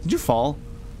 Did you fall?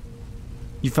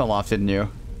 You fell off, didn't you?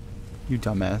 You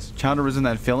dumbass. Chowder isn't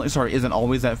that filling. Sorry, isn't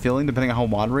always that filling, depending on how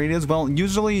watery it is. Well,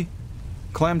 usually,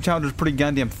 clam chowder is pretty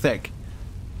goddamn thick.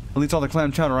 At least all the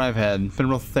clam chowder I've had. It's been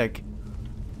real thick.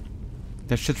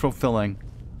 That shit's real filling.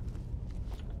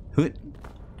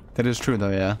 That is true, though,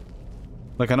 yeah.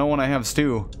 Like, I know when I have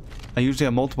stew, I usually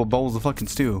have multiple bowls of fucking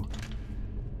stew.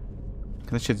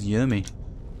 That shit's yummy.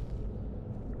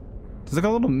 There's like a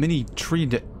little mini tree.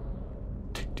 Do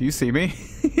you see me?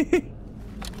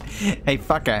 Hey,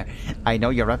 fucker. I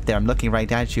know you're up there. I'm looking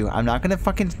right at you. I'm not gonna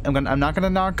fucking... I'm not gonna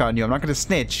knock on you. I'm not gonna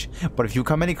snitch. But if you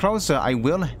come any closer, I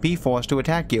will be forced to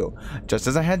attack you. Just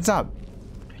as a heads up.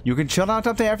 You can chill out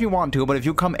up there if you want to, but if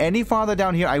you come any farther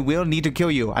down here, I will need to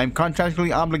kill you. I'm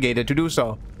contractually obligated to do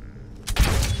so.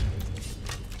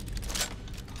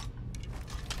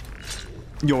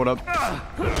 Yo, what up?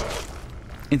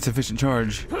 Insufficient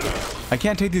charge. I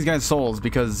can't take these guys' souls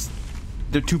because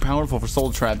they're too powerful for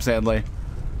soul traps, sadly.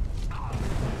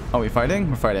 Are we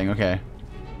fighting? We're fighting, okay.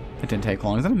 It didn't take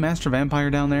long. Is that a master vampire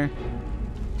down there?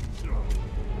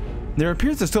 There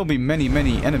appears to still be many,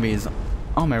 many enemies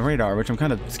on my radar, which I'm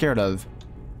kind of scared of.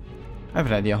 I have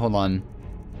an idea. Hold on.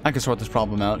 I can sort this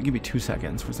problem out. Give me 2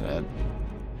 seconds. Where's it at? Am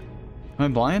I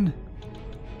blind?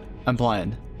 I'm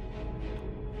blind.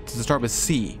 Does it start with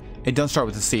C? It does start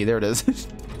with a C. There it is.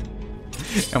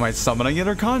 Am I summoning it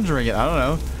or conjuring it? I don't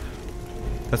know.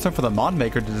 That's up for the mod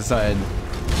maker to decide.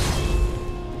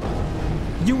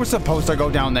 You were supposed to go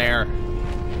down there.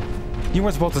 You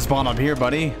weren't supposed to spawn up here,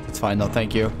 buddy. That's fine, though.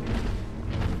 Thank you.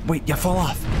 Wait, yeah, fall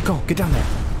off. Go, get down there.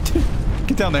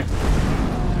 Get down there.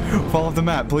 Fall off the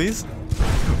map, please.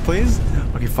 Please?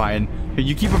 Okay, fine. Here,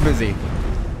 you keep them busy.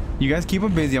 You guys keep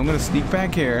them busy. I'm gonna sneak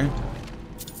back here.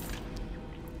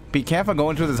 Be careful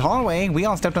going through this hallway. We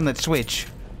all stepped on that switch.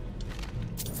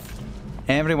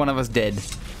 Every one of us dead.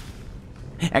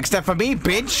 Except for me,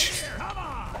 bitch!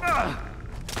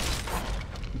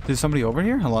 There's somebody over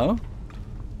here? Hello?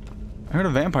 I heard a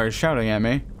vampire shouting at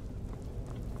me.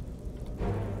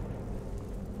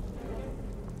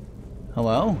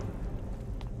 Hello?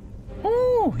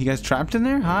 Oh, you guys trapped in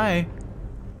there? Hi.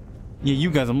 Yeah,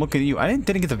 you guys, I'm looking at you. I didn't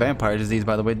get the vampire disease,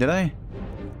 by the way, did I?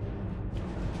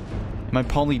 Am I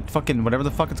poly fucking whatever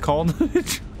the fuck it's called?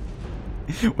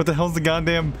 What the hell's the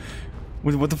goddamn...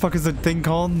 What the fuck is the thing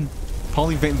called?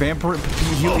 Vampire...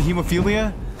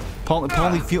 Hemophilia?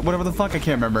 Whatever the fuck, I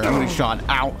can't remember. I'm getting shot.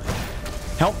 Ow.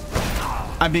 Help.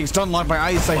 I'm being stun locked by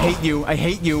ice. I hate you. I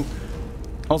hate you.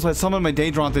 Also, I summoned my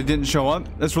Daedron that didn't show up.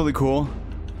 That's really cool.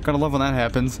 Gotta love when that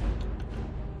happens.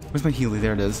 Where's my Healy?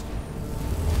 There it is.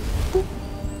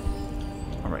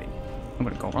 Alright. I'm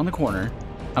gonna go around the corner.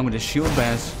 I'm gonna shield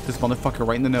bash this motherfucker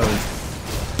right in the nose.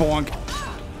 Bonk.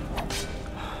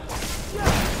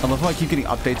 I love how I keep getting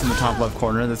updates in the top left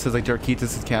corner that says like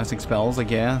Darkitas is casting spells.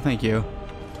 Like, yeah, thank you.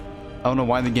 I don't know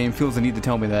why the game feels the need to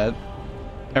tell me that.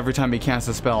 Every time he casts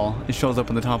a spell, it shows up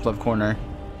in the top left corner.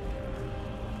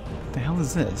 What the hell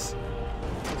is this?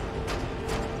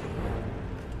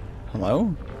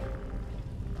 Hello?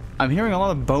 I'm hearing a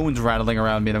lot of bones rattling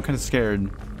around me and I'm kind of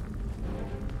scared.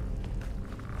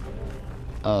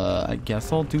 I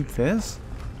guess I'll do this?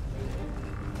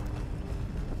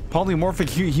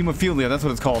 Polymorphic hemophilia, that's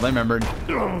what it's called, I remembered.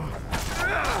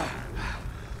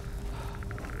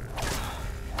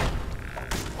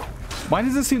 Why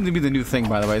does this seem to be the new thing,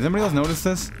 by the way? Has anybody else noticed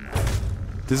this?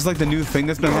 This is like the new thing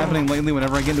that's been happening lately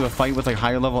whenever I get into a fight with like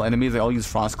higher level enemies, they all use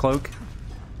Frost Cloak.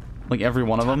 Like every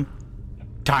one of them.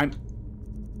 Time!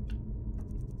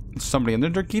 Is somebody in there,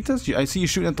 Darkitas? I see you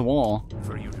shooting at the wall.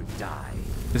 For you to die.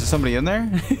 Is there somebody in there?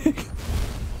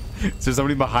 Is there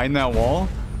somebody behind that wall?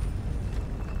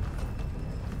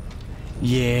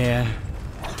 Yeah.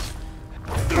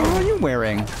 What are you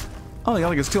wearing? Oh, you got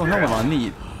like a steel helmet on.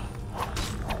 Neat.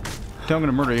 Okay, I'm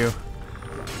gonna murder you.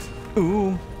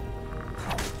 Ooh.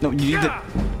 No, you need to...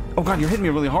 Oh god, you're hitting me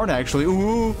really hard actually.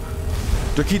 Ooh.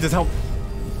 Darkitas, help.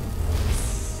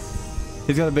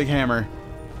 He's got a big hammer.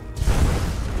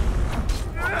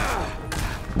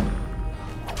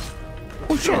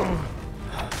 Oh shit.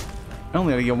 I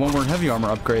only gotta get one more heavy armor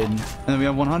upgrade. And then we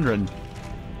have 100.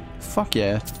 Fuck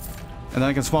yeah. And then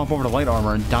I can swap over to light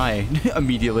armor and die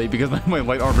immediately because my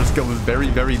light armor skill is very,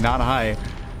 very not high.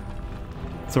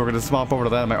 So we're gonna swap over to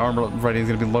that and my armor rating is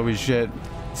gonna be low as shit.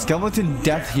 Skeleton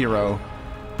Death Hero.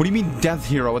 What do you mean Death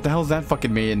Hero? What the hell does that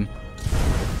fucking mean?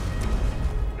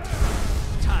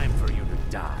 Time for you to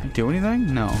die. Do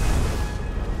anything? No.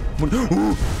 What?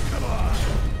 Ooh.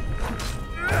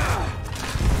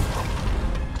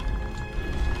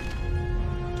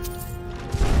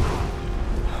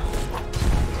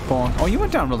 Bonk. Oh, you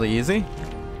went down really easy.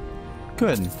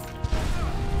 Good.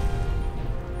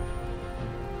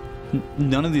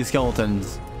 None of these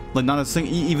skeletons, like not a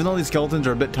single, even though these skeletons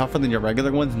are a bit tougher than your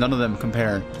regular ones, none of them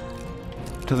compare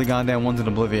to the goddamn ones in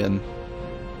Oblivion.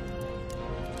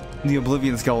 The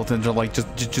Oblivion skeletons are like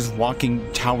just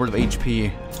walking towers of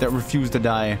HP that refuse to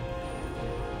die.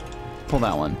 Pull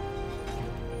that one.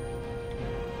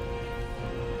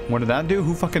 What did that do?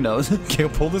 Who fucking knows? Okay, I'll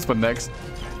pull this one next.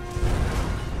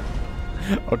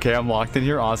 Okay, I'm locked in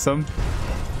here. Awesome.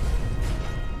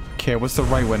 Okay, what's the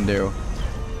right one do?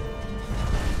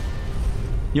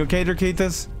 You okay,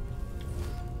 Darkitas?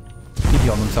 He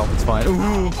healed himself. It's fine.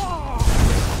 Ooh.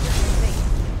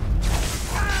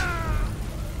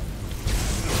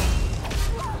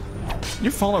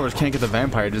 Your followers can't get the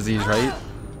vampire disease, right?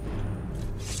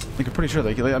 Like, I'm pretty sure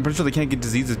they can't get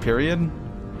diseases. Period.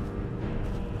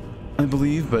 I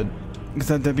believe, but because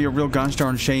that'd be a real gosh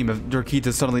darn shame if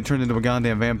Darkitas suddenly turned into a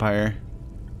goddamn vampire.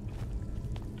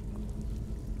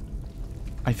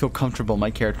 I feel comfortable, my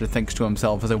character thinks to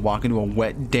himself as I walk into a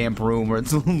wet, damp room where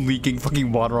it's leaking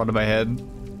fucking water onto my head.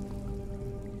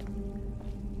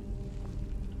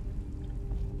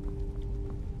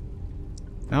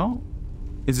 Oh?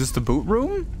 Is this the boot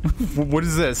room? What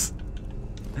is this?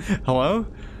 Hello?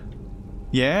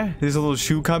 Yeah? There's a little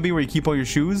shoe cubby where you keep all your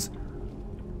shoes?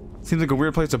 Seems like a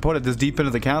weird place to put it this deep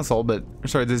into the castle, but...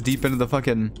 Sorry, this deep into the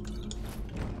fucking...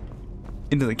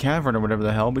 into the cavern or whatever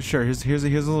the hell, but sure, here's a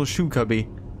little shoe cubby.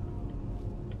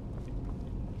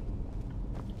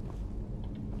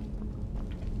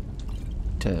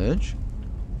 Touch.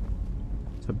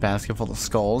 It's a basket full of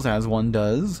skulls, as one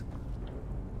does.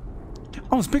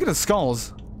 Oh, speaking of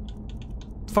skulls,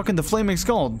 fucking the flaming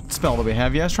skull spell that we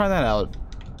have. Yeah, let's try that out.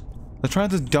 Let's try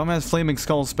this dumbass flaming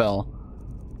skull spell.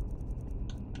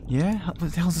 Yeah? What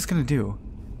the hell is this gonna do?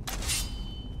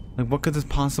 Like, what could this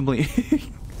possibly...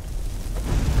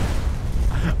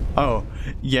 Oh,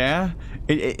 yeah?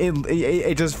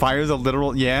 It just fires a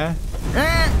literal... Yeah?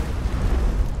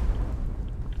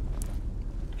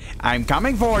 I'm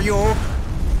coming for you!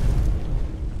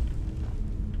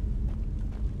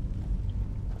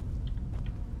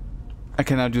 I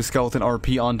can now do skeleton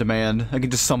RP on demand. I can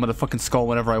just summon a fucking skull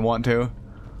whenever I want to.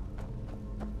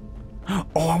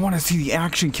 Oh, I want to see the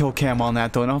action kill cam on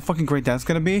that though, and how fucking great that's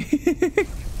gonna be.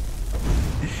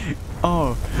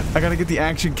 Oh, I gotta get the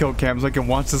action kill cam so I can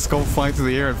watch the skull fly through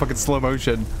the air in fucking slow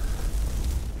motion.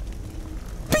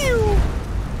 Pew!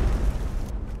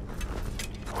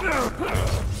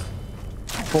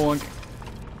 Bonk.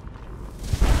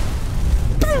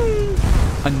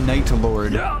 A Night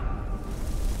Lord.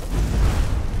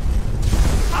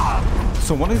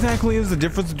 So what exactly is the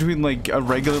difference between like a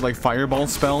regular like fireball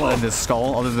spell and this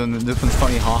skull, other than this one's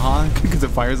funny haha because it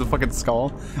fires a fucking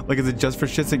skull? Like, is it just for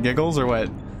shits and giggles or what?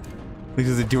 Like,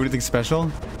 does it do anything special?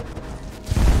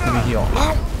 Let me heal.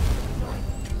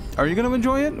 Are you gonna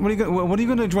enjoy it? What are you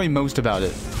gonna enjoy most about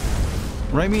it?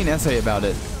 Write me an essay about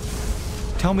it.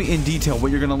 Tell me in detail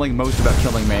what you're gonna like most about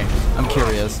killing me. I'm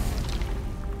curious.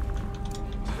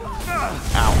 Ow,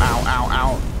 ow, ow,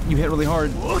 ow. You hit really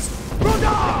hard.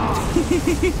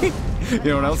 You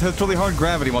know what else hits really hard?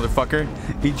 Gravity, motherfucker.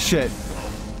 Eat shit.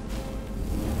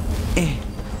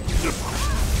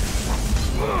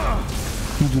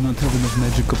 You do not have enough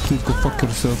magic. Please go fuck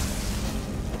yourself.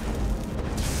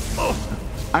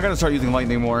 I gotta start using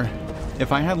lightning more.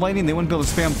 If I had lightning, they wouldn't be able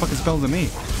to spam fucking spells at me.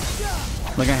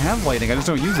 Like, I have lightning, I just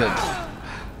don't use it.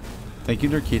 Thank you,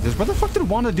 Nurkeith. What the fuck did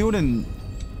Wanda do it in...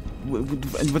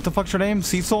 What the fuck's her name?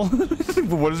 Cecil?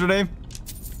 What is her name?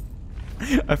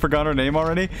 I forgot her name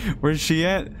already. Where's she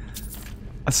at?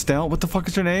 Estelle? What the fuck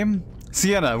is her name?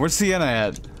 Sienna. Where's Sienna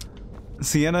at?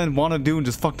 Sienna and Wanda Dune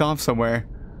just fucked off somewhere.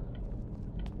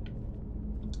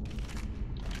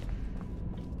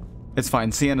 It's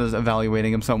fine. Sienna's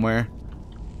evaluating him somewhere.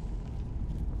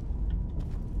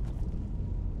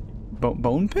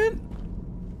 Bone pit?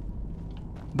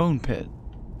 Bone pit.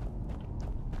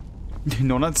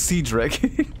 No, not Cedric.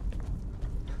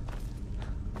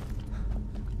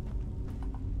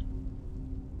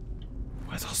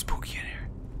 Why is it all spooky in here?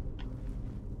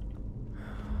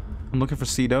 I'm looking for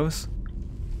Cedos.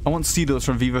 I want Cedos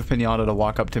from Viva Pinata to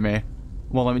walk up to me.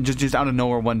 Well, I mean, just out of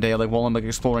nowhere one day, like while I'm like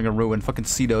exploring a ruin, fucking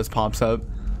Cedos pops up.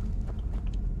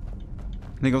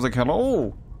 And he goes like,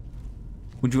 "Hello,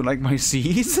 would you like my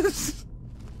seeds?"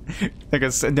 Like I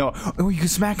said, no. Oh, you can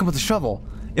smack him with a shovel.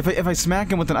 If I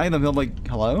smack him with an item, he'll like,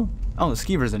 "Hello." Oh, the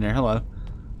skeever's in there. Hello.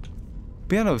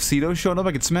 But yeah, no, if Cedos showed up,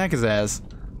 I could smack his ass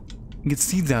and get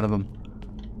seeds out of him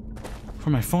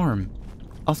for my farm.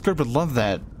 Oscar would love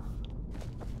that.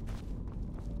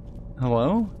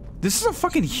 Hello? This is a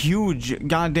fucking huge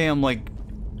goddamn, like,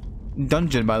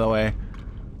 dungeon, by the way.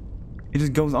 It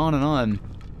just goes on and on.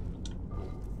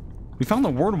 We found the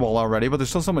word wall already, but there's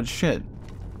still so much shit.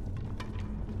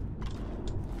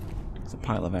 It's a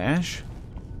pile of ash.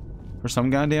 For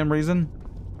some goddamn reason.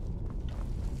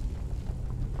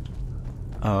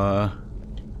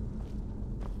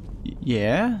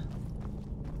 Yeah?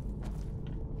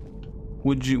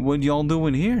 What y'all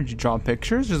doing here? Did you draw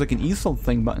pictures? There's like an easel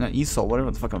thing, but not easel, whatever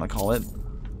the fuck I'm gonna call it.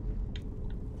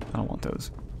 I don't want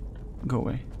those. Go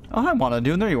away. Oh, I want to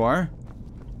do, and there you are.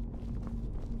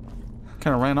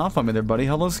 Kind of ran off on me there, buddy.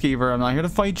 Hello, Skeever. I'm not here to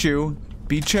fight you.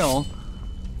 Be chill.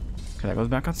 Okay, that goes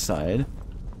back outside.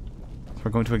 So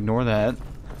we're going to ignore that.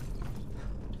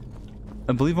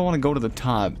 I believe I want to go to the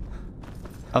top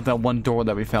of that one door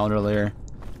that we found earlier.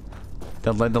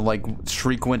 That led to like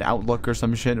Shriekwind Outlook or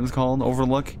some shit it was called.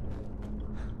 Overlook.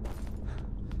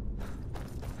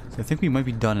 So I think we might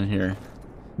be done in here.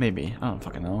 Maybe. I don't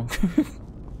fucking know.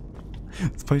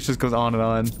 This place just goes on and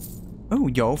on. Oh,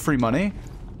 yo, free money.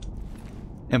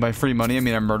 And by free money, I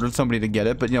mean I murdered somebody to get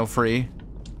it, but you know, free.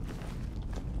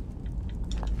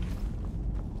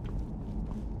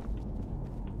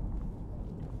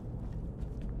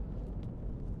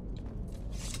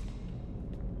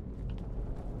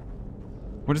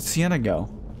 Where did Sienna go?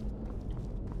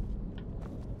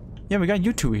 Yeah, we got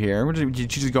you two here. Did you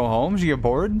just go home? Did you get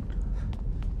bored?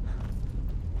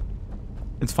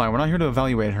 It's fine. We're not here to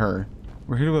evaluate her.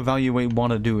 We're here to evaluate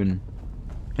Wanda Dune.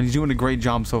 And he's doing a great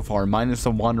job so far, minus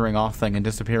the wandering off thing and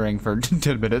disappearing for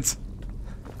 10 minutes.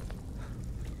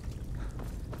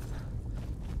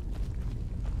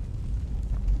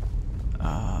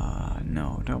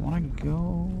 No. Do I want to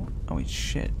go? Oh, wait,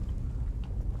 shit.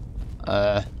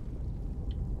 Does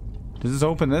this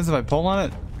open this if I pull on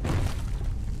it?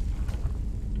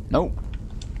 Nope.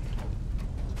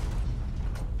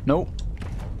 Nope.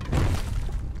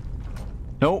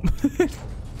 Nope.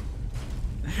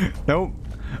 Nope.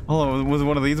 Hold on, was it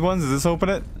one of these ones? Does this open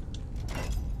it?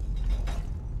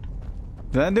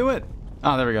 Did that do it?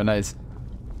 Oh, there we go, nice.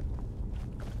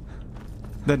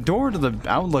 The door to the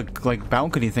outlook, like,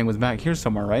 balcony thing was back here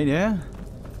somewhere, right? Yeah?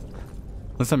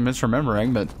 Unless I'm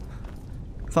misremembering, but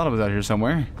I thought it was out here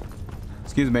somewhere.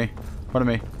 Excuse me. Pardon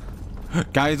me.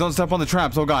 Guys, don't step on the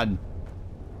traps. Oh, God.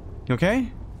 You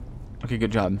okay? Okay,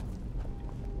 good job.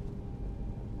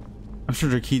 I'm sure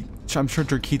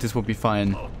Dracethus will be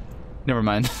fine. Never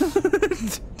mind.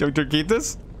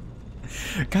 Dracethus?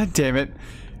 God damn it.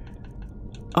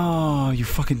 Oh, you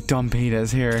fucking dumb Peters.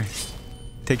 Here.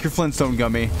 Take your Flintstone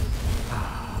gummy.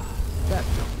 That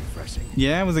felt refreshing.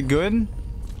 Yeah, was it good?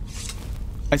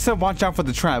 I said watch out for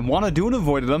the trap. Wanna do and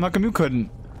avoided them. How come you couldn't?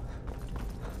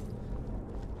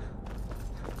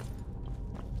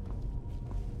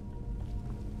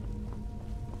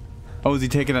 Oh, is he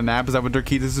taking a nap? Is that what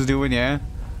Dracethus is doing? Yeah.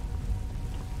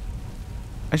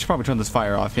 I should probably turn this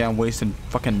fire off. Yeah, I'm wasting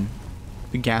fucking...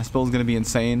 The gas bill is gonna be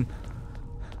insane.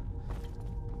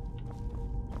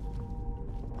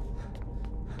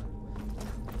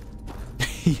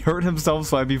 He hurt himself,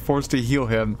 so I'd be forced to heal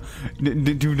him.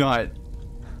 Do not.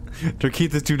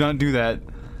 Dracethus, do not do that.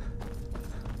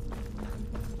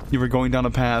 You were going down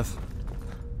a path.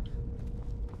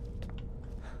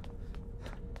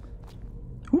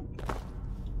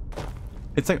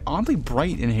 It's like oddly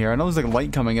bright in here. I know there's like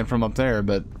light coming in from up there,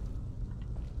 but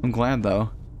I'm glad though.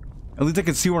 At least I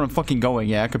can see where I'm fucking going,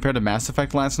 yeah, compared to Mass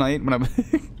Effect last night when I'm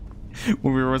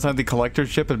when we were inside the collector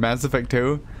ship in Mass Effect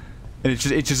 2. And it's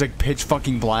just like pitch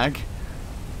fucking black.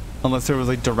 Unless there was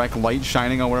like direct light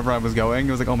shining on wherever I was going.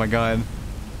 It was like, oh my god.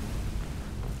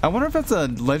 I wonder if that's a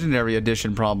Legendary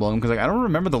Edition problem, because like I don't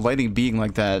remember the lighting being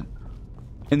like that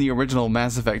in the original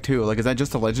Mass Effect 2. Like, is that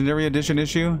just a Legendary Edition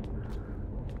issue?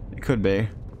 It could be.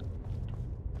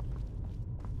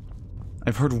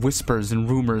 I've heard whispers and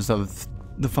rumors of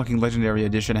the fucking Legendary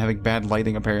Edition having bad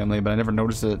lighting apparently, but I never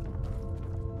noticed it.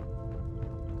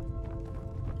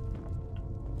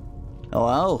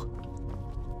 Hello?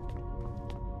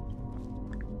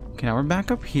 Okay, now we're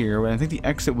back up here. I think the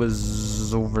exit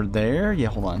was over there. Yeah,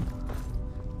 hold on.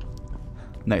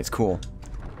 Nice, cool.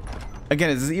 Again,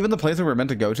 is this even the place that we're meant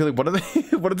to go to? Like, what are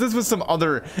they? What if this was some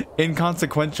other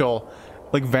inconsequential,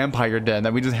 like, vampire den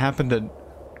that we just happened to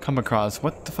come across?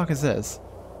 What the fuck is this?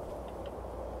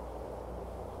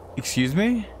 Excuse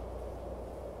me?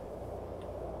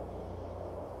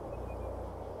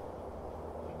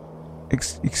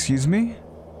 Excuse me?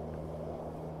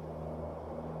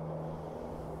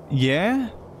 Yeah?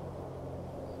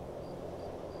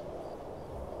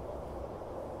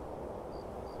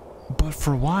 But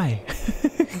for why?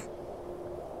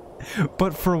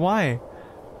 But for why?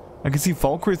 I can see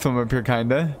Falkreath from up here,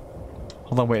 kinda.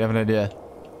 Hold on, wait, I have an idea.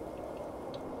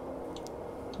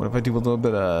 What if I do a little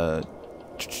bit of...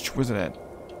 Where's it at?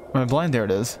 Am I blind? There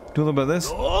it is. Do a little bit of this.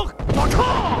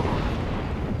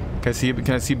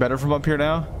 Can I see better from up here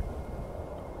now?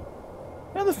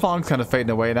 Yeah, the fog's kind of fading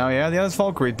away now. Yeah, there's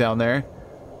Falkreath down there.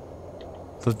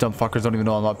 Those dumb fuckers don't even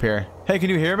know I'm up here. Hey,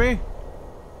 can you hear me?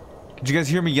 Did you guys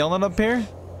hear me yelling up here?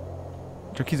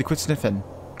 Dracethus, quit sniffing.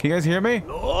 Can you guys hear me?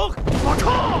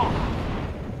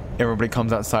 Everybody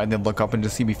comes outside and they look up and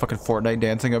just see me fucking Fortnite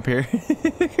dancing up here.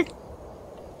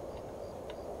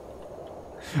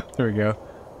 There we go.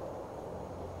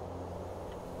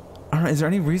 Alright, is there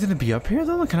any reason to be up here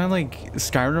though? Can I like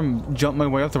Skyrim jump my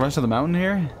way up the rest of the mountain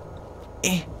here?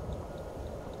 Eh.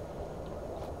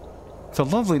 It's a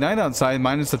lovely night outside,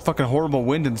 minus the fucking horrible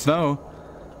wind and snow.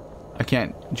 I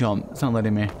can't jump. It's not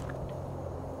letting me.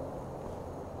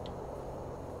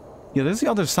 Yeah, there's the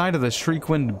other side of the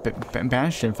Shriekwind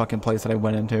Bastion fucking place that I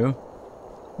went into.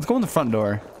 Let's go in the front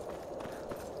door.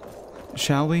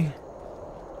 Shall we?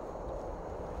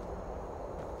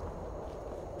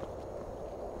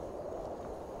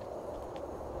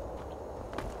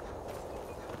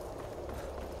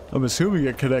 I'm assuming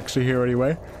it connects to here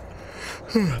anyway.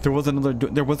 There was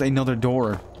another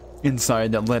door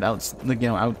inside that led out, like, you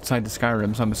know, outside the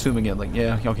Skyrim, so I'm assuming it, like,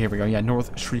 yeah, okay, here we go. Yeah,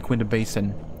 North Shriekwind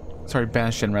Basin. Sorry,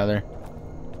 Bastion, rather.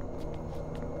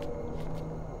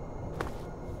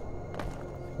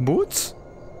 Boots?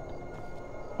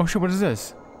 Oh shit, what is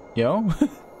this? Yo?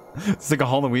 It's like a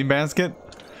Halloween basket?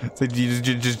 It's like you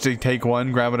just take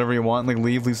one, grab whatever you want, and like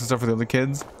leave some stuff for the other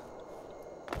kids.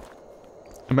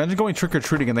 Imagine going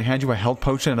trick-or-treating and they hand you a health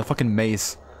potion and a fucking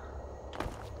mace.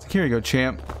 It's like, here you go,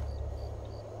 champ.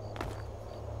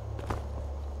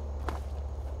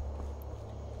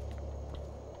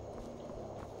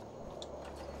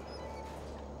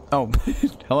 Oh,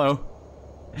 hello.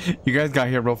 You guys got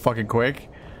here real fucking quick.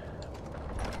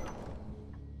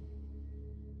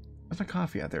 Where's my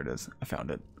coffee at? There it is. I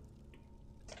found it.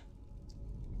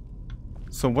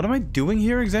 So what am I doing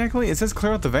here exactly? It says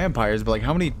clear out the vampires, but like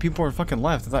how many people are fucking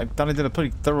left? I thought I did a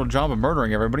pretty thorough job of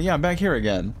murdering everybody. Yeah, I'm back here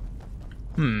again.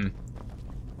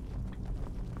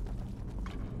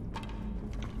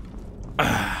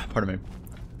 Pardon me.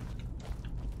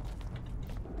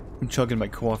 I'm chugging my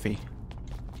coffee.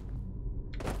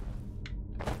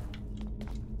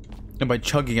 And by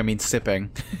chugging, I mean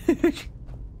sipping.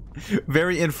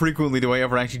 Very infrequently do I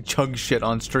ever actually chug shit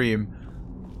on stream.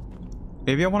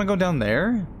 Maybe I want to go down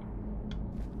there?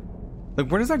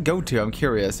 Like, where does that go to? I'm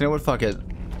curious. You know what? Fuck it.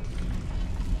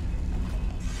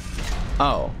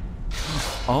 Oh.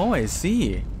 Oh, I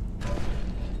see.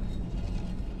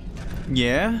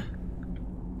 Yeah?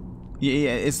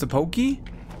 Yeah, it's the pokey?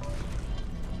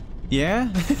 Yeah?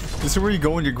 This is where you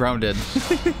go when you're grounded.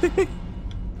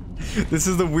 This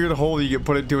is the weird hole you get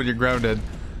put into when you're grounded.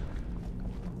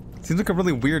 Seems like a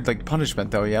really weird, like,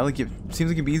 punishment, though, yeah? Like, it seems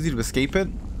like it'd be easy to escape it.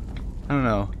 I don't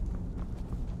know.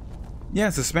 Yeah,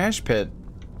 it's a smash pit.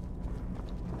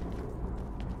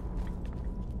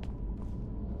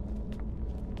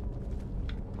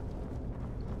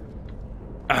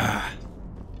 I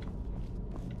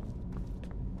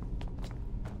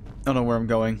don't know where I'm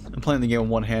going. I'm playing the game in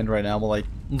one hand right now. I'll like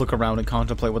look around and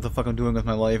contemplate what the fuck I'm doing with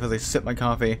my life as I sip my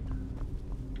coffee.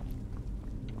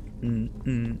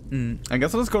 I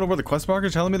guess I'll just go to where the quest marker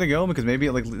is telling me to go, because maybe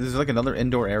like there's like another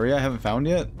indoor area I haven't found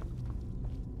yet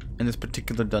in this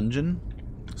particular dungeon.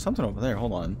 Something over there.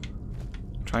 Hold on.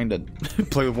 I'm trying to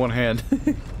play with one hand.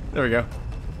 There we go.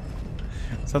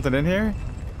 Something in here?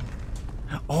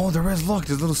 Oh, there is. Look,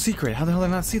 there's a little secret. How the hell did I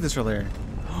not see this earlier?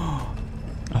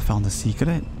 I found the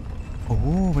secret.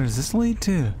 Oh, where does this lead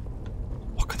to?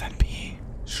 What could that be?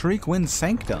 Shriek Wind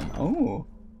Sanctum. Oh.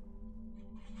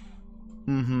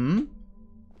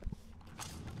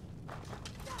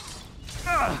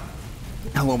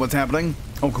 Hello, what's happening?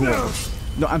 Oh, cool.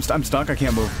 No, I'm stuck. I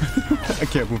can't move. I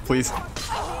can't move, please.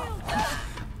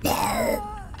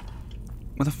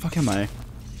 Where the fuck am I?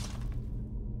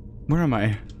 Where am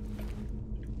I?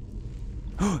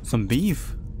 Some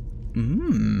beef.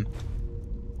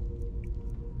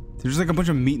 There's like a bunch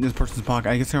of meat in this person's pocket.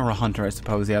 I guess they were a hunter, I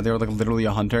suppose. Yeah, they were like literally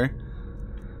a hunter.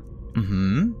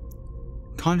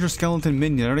 Conjure skeleton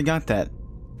minion. I already got that.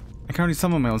 I can already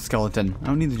summon my own skeleton. I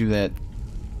don't need to do that.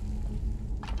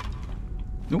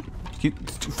 Nope.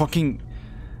 Fucking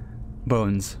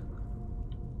bones.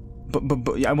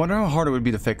 But yeah, I wonder how hard it would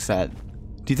be to fix that.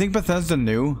 Do you think Bethesda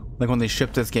knew? Like when they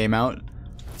shipped this game out?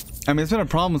 I mean, it's been a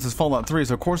problem since Fallout 3,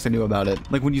 so of course they knew about it.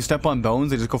 Like when you step on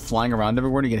bones, they just go flying around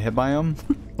everywhere and you get hit by them.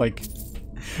 Like,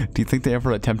 do you think they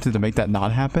ever attempted to make that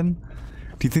not happen?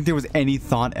 Do you think there was any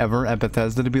thought ever at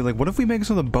Bethesda to be like, what if we make it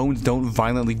so the bones don't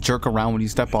violently jerk around when you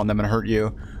step on them and hurt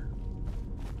you?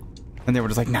 And they were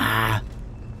just like, nah.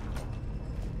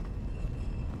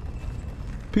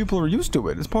 People are used to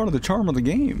it. It's part of the charm of the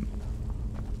game.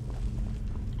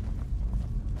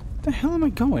 Where the hell am I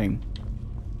going?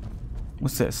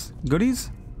 What's this?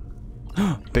 Goodies?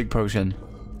 Big potion.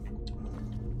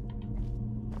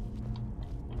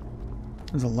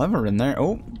 There's a lever in there.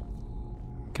 Oh.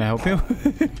 Can I help you?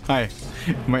 Hi.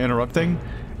 Am I interrupting?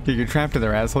 You're trapped in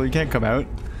there, asshole. You can't come out.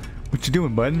 What you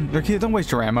doing, bud? Don't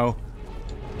waste your ammo.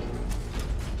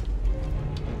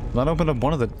 That opened up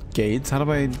one of the gates. How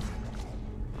do I...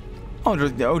 Oh,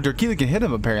 Drakila can hit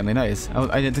him, apparently. Nice.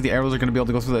 I didn't think the arrows are going to be able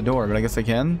to go through that door, but I guess they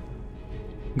can.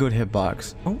 Good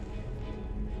hitbox. Oh.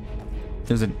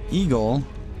 There's an eagle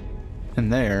in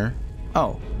there.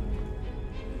 Oh.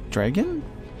 Dragon?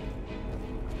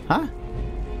 Huh?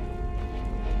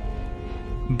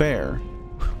 Bear.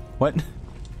 What?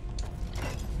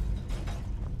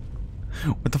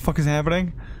 What the fuck is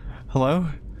happening? Hello?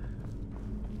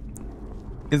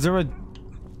 Is there a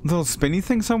little spinny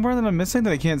thing somewhere that I'm missing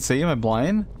that I can't see? Am I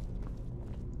blind?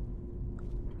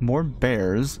 More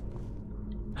bears.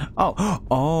 Oh.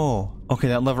 Oh. Okay,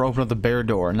 that lever opened up the bear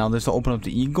door. Now this will open up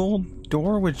the eagle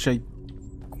door, which I...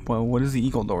 Well, what is the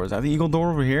eagle door? Is that the eagle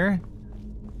door over here?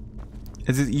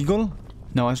 Is this eagle?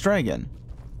 No, it's dragon.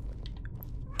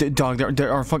 Dog,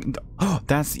 there are fucking... Oh,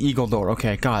 that's the eagle door.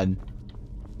 Okay, God.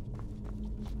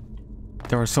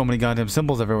 There are so many goddamn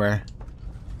symbols everywhere.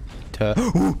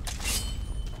 Leave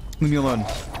me alone.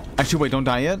 Actually, wait, don't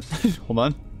die yet. Hold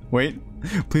on. Wait.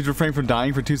 Please refrain from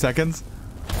dying for 2 seconds.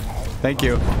 Thank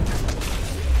you.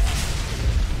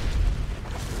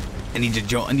 I need your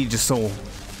soul.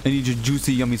 I need your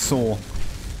juicy, yummy soul.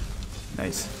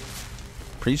 Nice.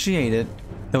 Appreciate it.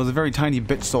 That was a very tiny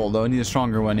bitch soul, though. I need a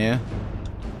stronger one, yeah?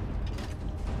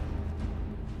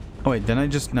 Oh wait, didn't I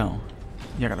just... No.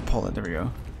 Yeah, I gotta pull it. There we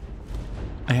go.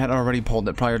 I had already pulled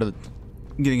it prior to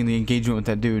getting in the engagement with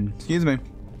that dude. Excuse me.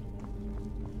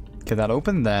 Okay, that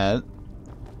opened that.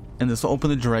 And this will open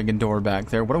the dragon door back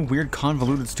there. What a weird,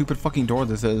 convoluted, stupid fucking door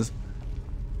this is.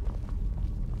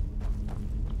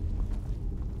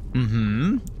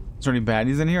 Mm-hmm. Is there any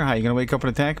baddies in here? How, you gonna wake up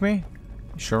and attack me?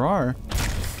 You sure are.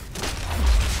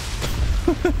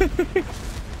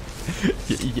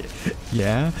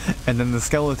 Yeah. And then the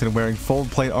skeleton wearing full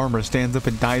plate armor stands up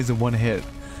and dies in one hit.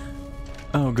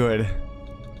 Oh, good.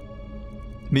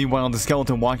 Meanwhile, the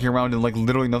skeleton walking around in like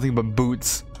literally nothing but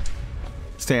boots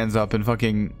stands up and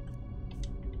fucking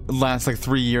lasts like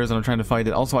 3 years and I'm trying to fight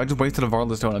it. Also, I just wasted a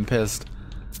Varla stone. I'm pissed.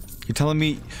 You're telling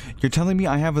me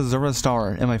I have a Zura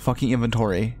star in my fucking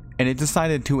inventory and it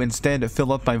decided to instead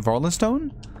fill up my Varla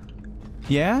stone?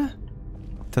 Yeah?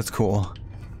 That's cool.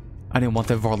 I didn't want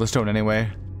that Varla stone anyway.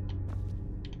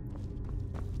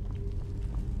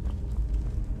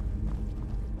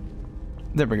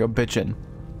 There we go, bitchin'.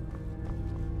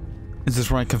 Is this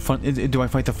where I confront? Do I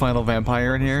fight the final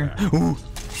vampire in here? Ooh!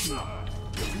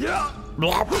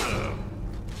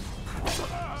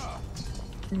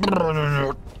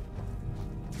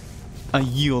 I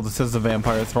yield, says the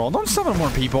vampire thrall. Don't summon more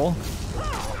people.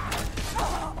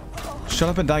 Shut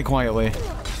up and die quietly.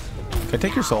 Can I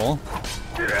take your soul?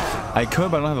 I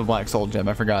could, but I don't have a black soul gem.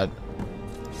 I forgot.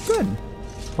 Good.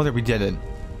 Well, there, we did it.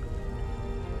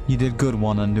 You did good,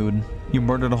 one dude. You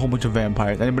murdered a whole bunch of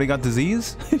vampires. Anybody got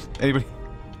disease?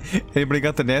 Anybody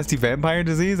got the nasty vampire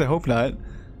disease? I hope not.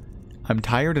 I'm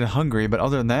tired and hungry, but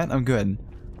other than that, I'm good.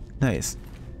 Nice.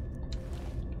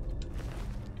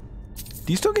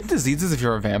 Do you still get diseases if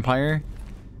you're a vampire?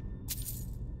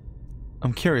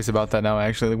 I'm curious about that now,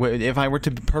 actually. If I were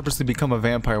to purposely become a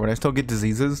vampire, would I still get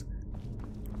diseases?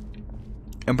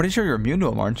 I'm pretty sure you're immune to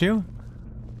them, aren't you?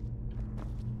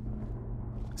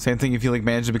 Same thing if you like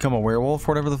manage to become a werewolf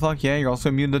or whatever the fuck. Yeah, you're also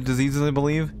immune to diseases, I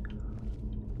believe.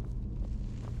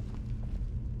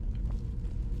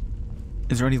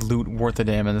 Is there any loot worth a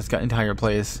damn in this entire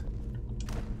place?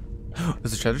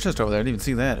 There's a treasure chest over there. I didn't even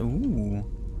see that. Ooh.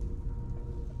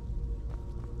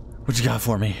 What you got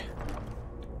for me?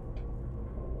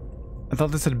 I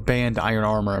thought this said banned iron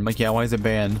armor. I'm like, yeah, why is it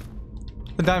banned?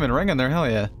 The diamond ring in there, hell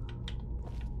yeah.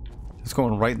 It's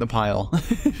going right in the pile.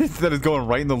 That is going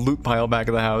right in the loot pile back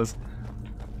of the house.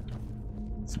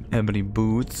 Some ebony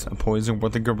boots, a poison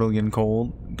worth a gorillion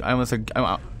gold. I almost said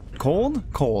cold?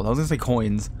 Cold. I was gonna say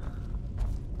coins.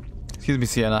 Excuse me,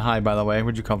 Sienna. Hi, by the way.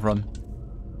 Where'd you come from?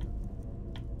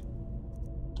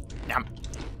 Yum.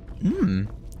 Mmm.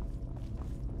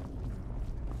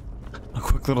 A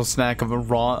quick little snack of a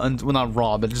raw, well, not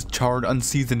raw, but just charred,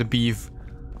 unseasoned beef.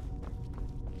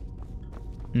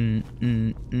 Go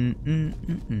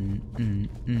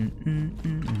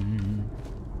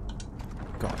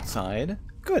outside.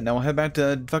 Good, now we'll head back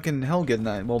to fucking Helgen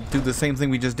and we'll do the same thing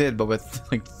we just did, but with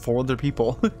like 4 other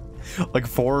people. Like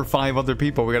 4 or 5 other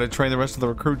people. We gotta train the rest of the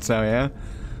recruits now, yeah?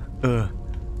 Ugh.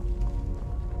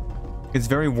 It's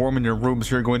very warm in your room,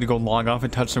 so you're going to go log off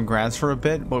and touch some grass for a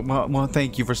bit? Well,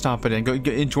 thank you for stopping in. Go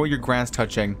enjoy your grass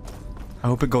touching. I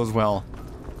hope it goes well.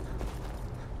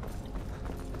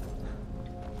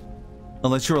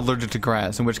 Unless you're allergic to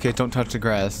grass, in which case don't touch the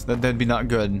grass. That'd be not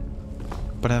good.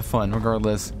 But have fun,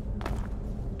 regardless.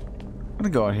 I'm gonna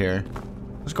go out here.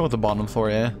 Let's go with the bottom floor,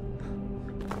 yeah?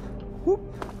 Whoop.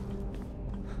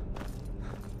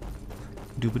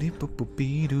 Doobity boop boop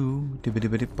bee doo.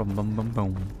 Doobity bum bum bum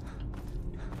bum.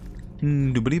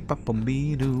 Doobity bum bum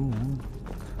bee doo.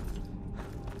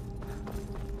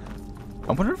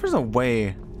 I wonder if there's a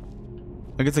way.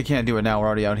 I guess I can't do it now, we're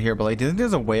already out here, but like, do you think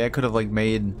there's a way I could have like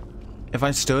made. If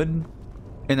I stood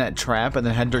in that trap and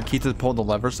then had Dirkita pull the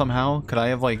lever somehow, could I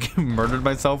have like murdered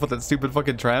myself with that stupid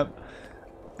fucking trap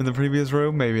in the previous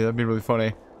room? Maybe, that'd be really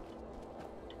funny.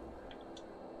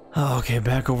 Oh, okay,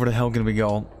 back over to Helgen we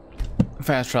go.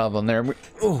 Fast travel in there.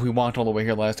 We walked all the way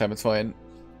here last time, it's fine.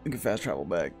 We can fast travel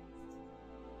back.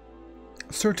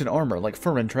 Certain armor, like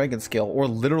fur and dragon scale, or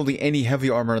literally any heavy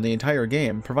armor in the entire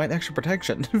game, provide extra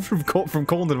protection from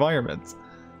cold environments.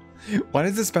 Why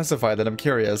does it specify that? I'm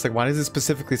curious. Like, why does it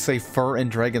specifically say fur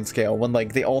and dragon scale when,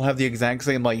 like, they all have the exact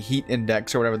same, like, heat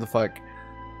index or whatever the fuck?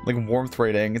 Like, warmth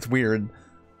rating. It's weird.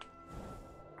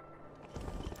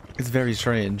 It's very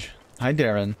strange. Hi,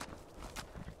 Darren.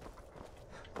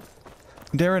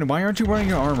 Darren, why aren't you wearing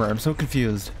your armor? I'm so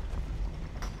confused.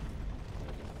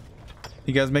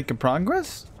 You guys making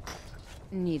progress?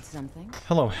 Need something?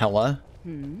 Hello, Hella.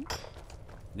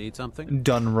 Need something?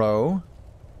 Dunro.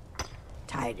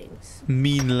 Tidings.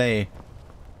 Meanlay.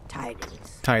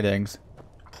 Tidings. Tidings.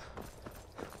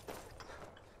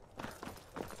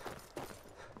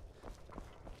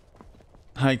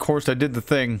 Hi, Korst, I did the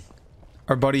thing.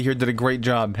 Our buddy here did a great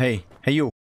job. Hey.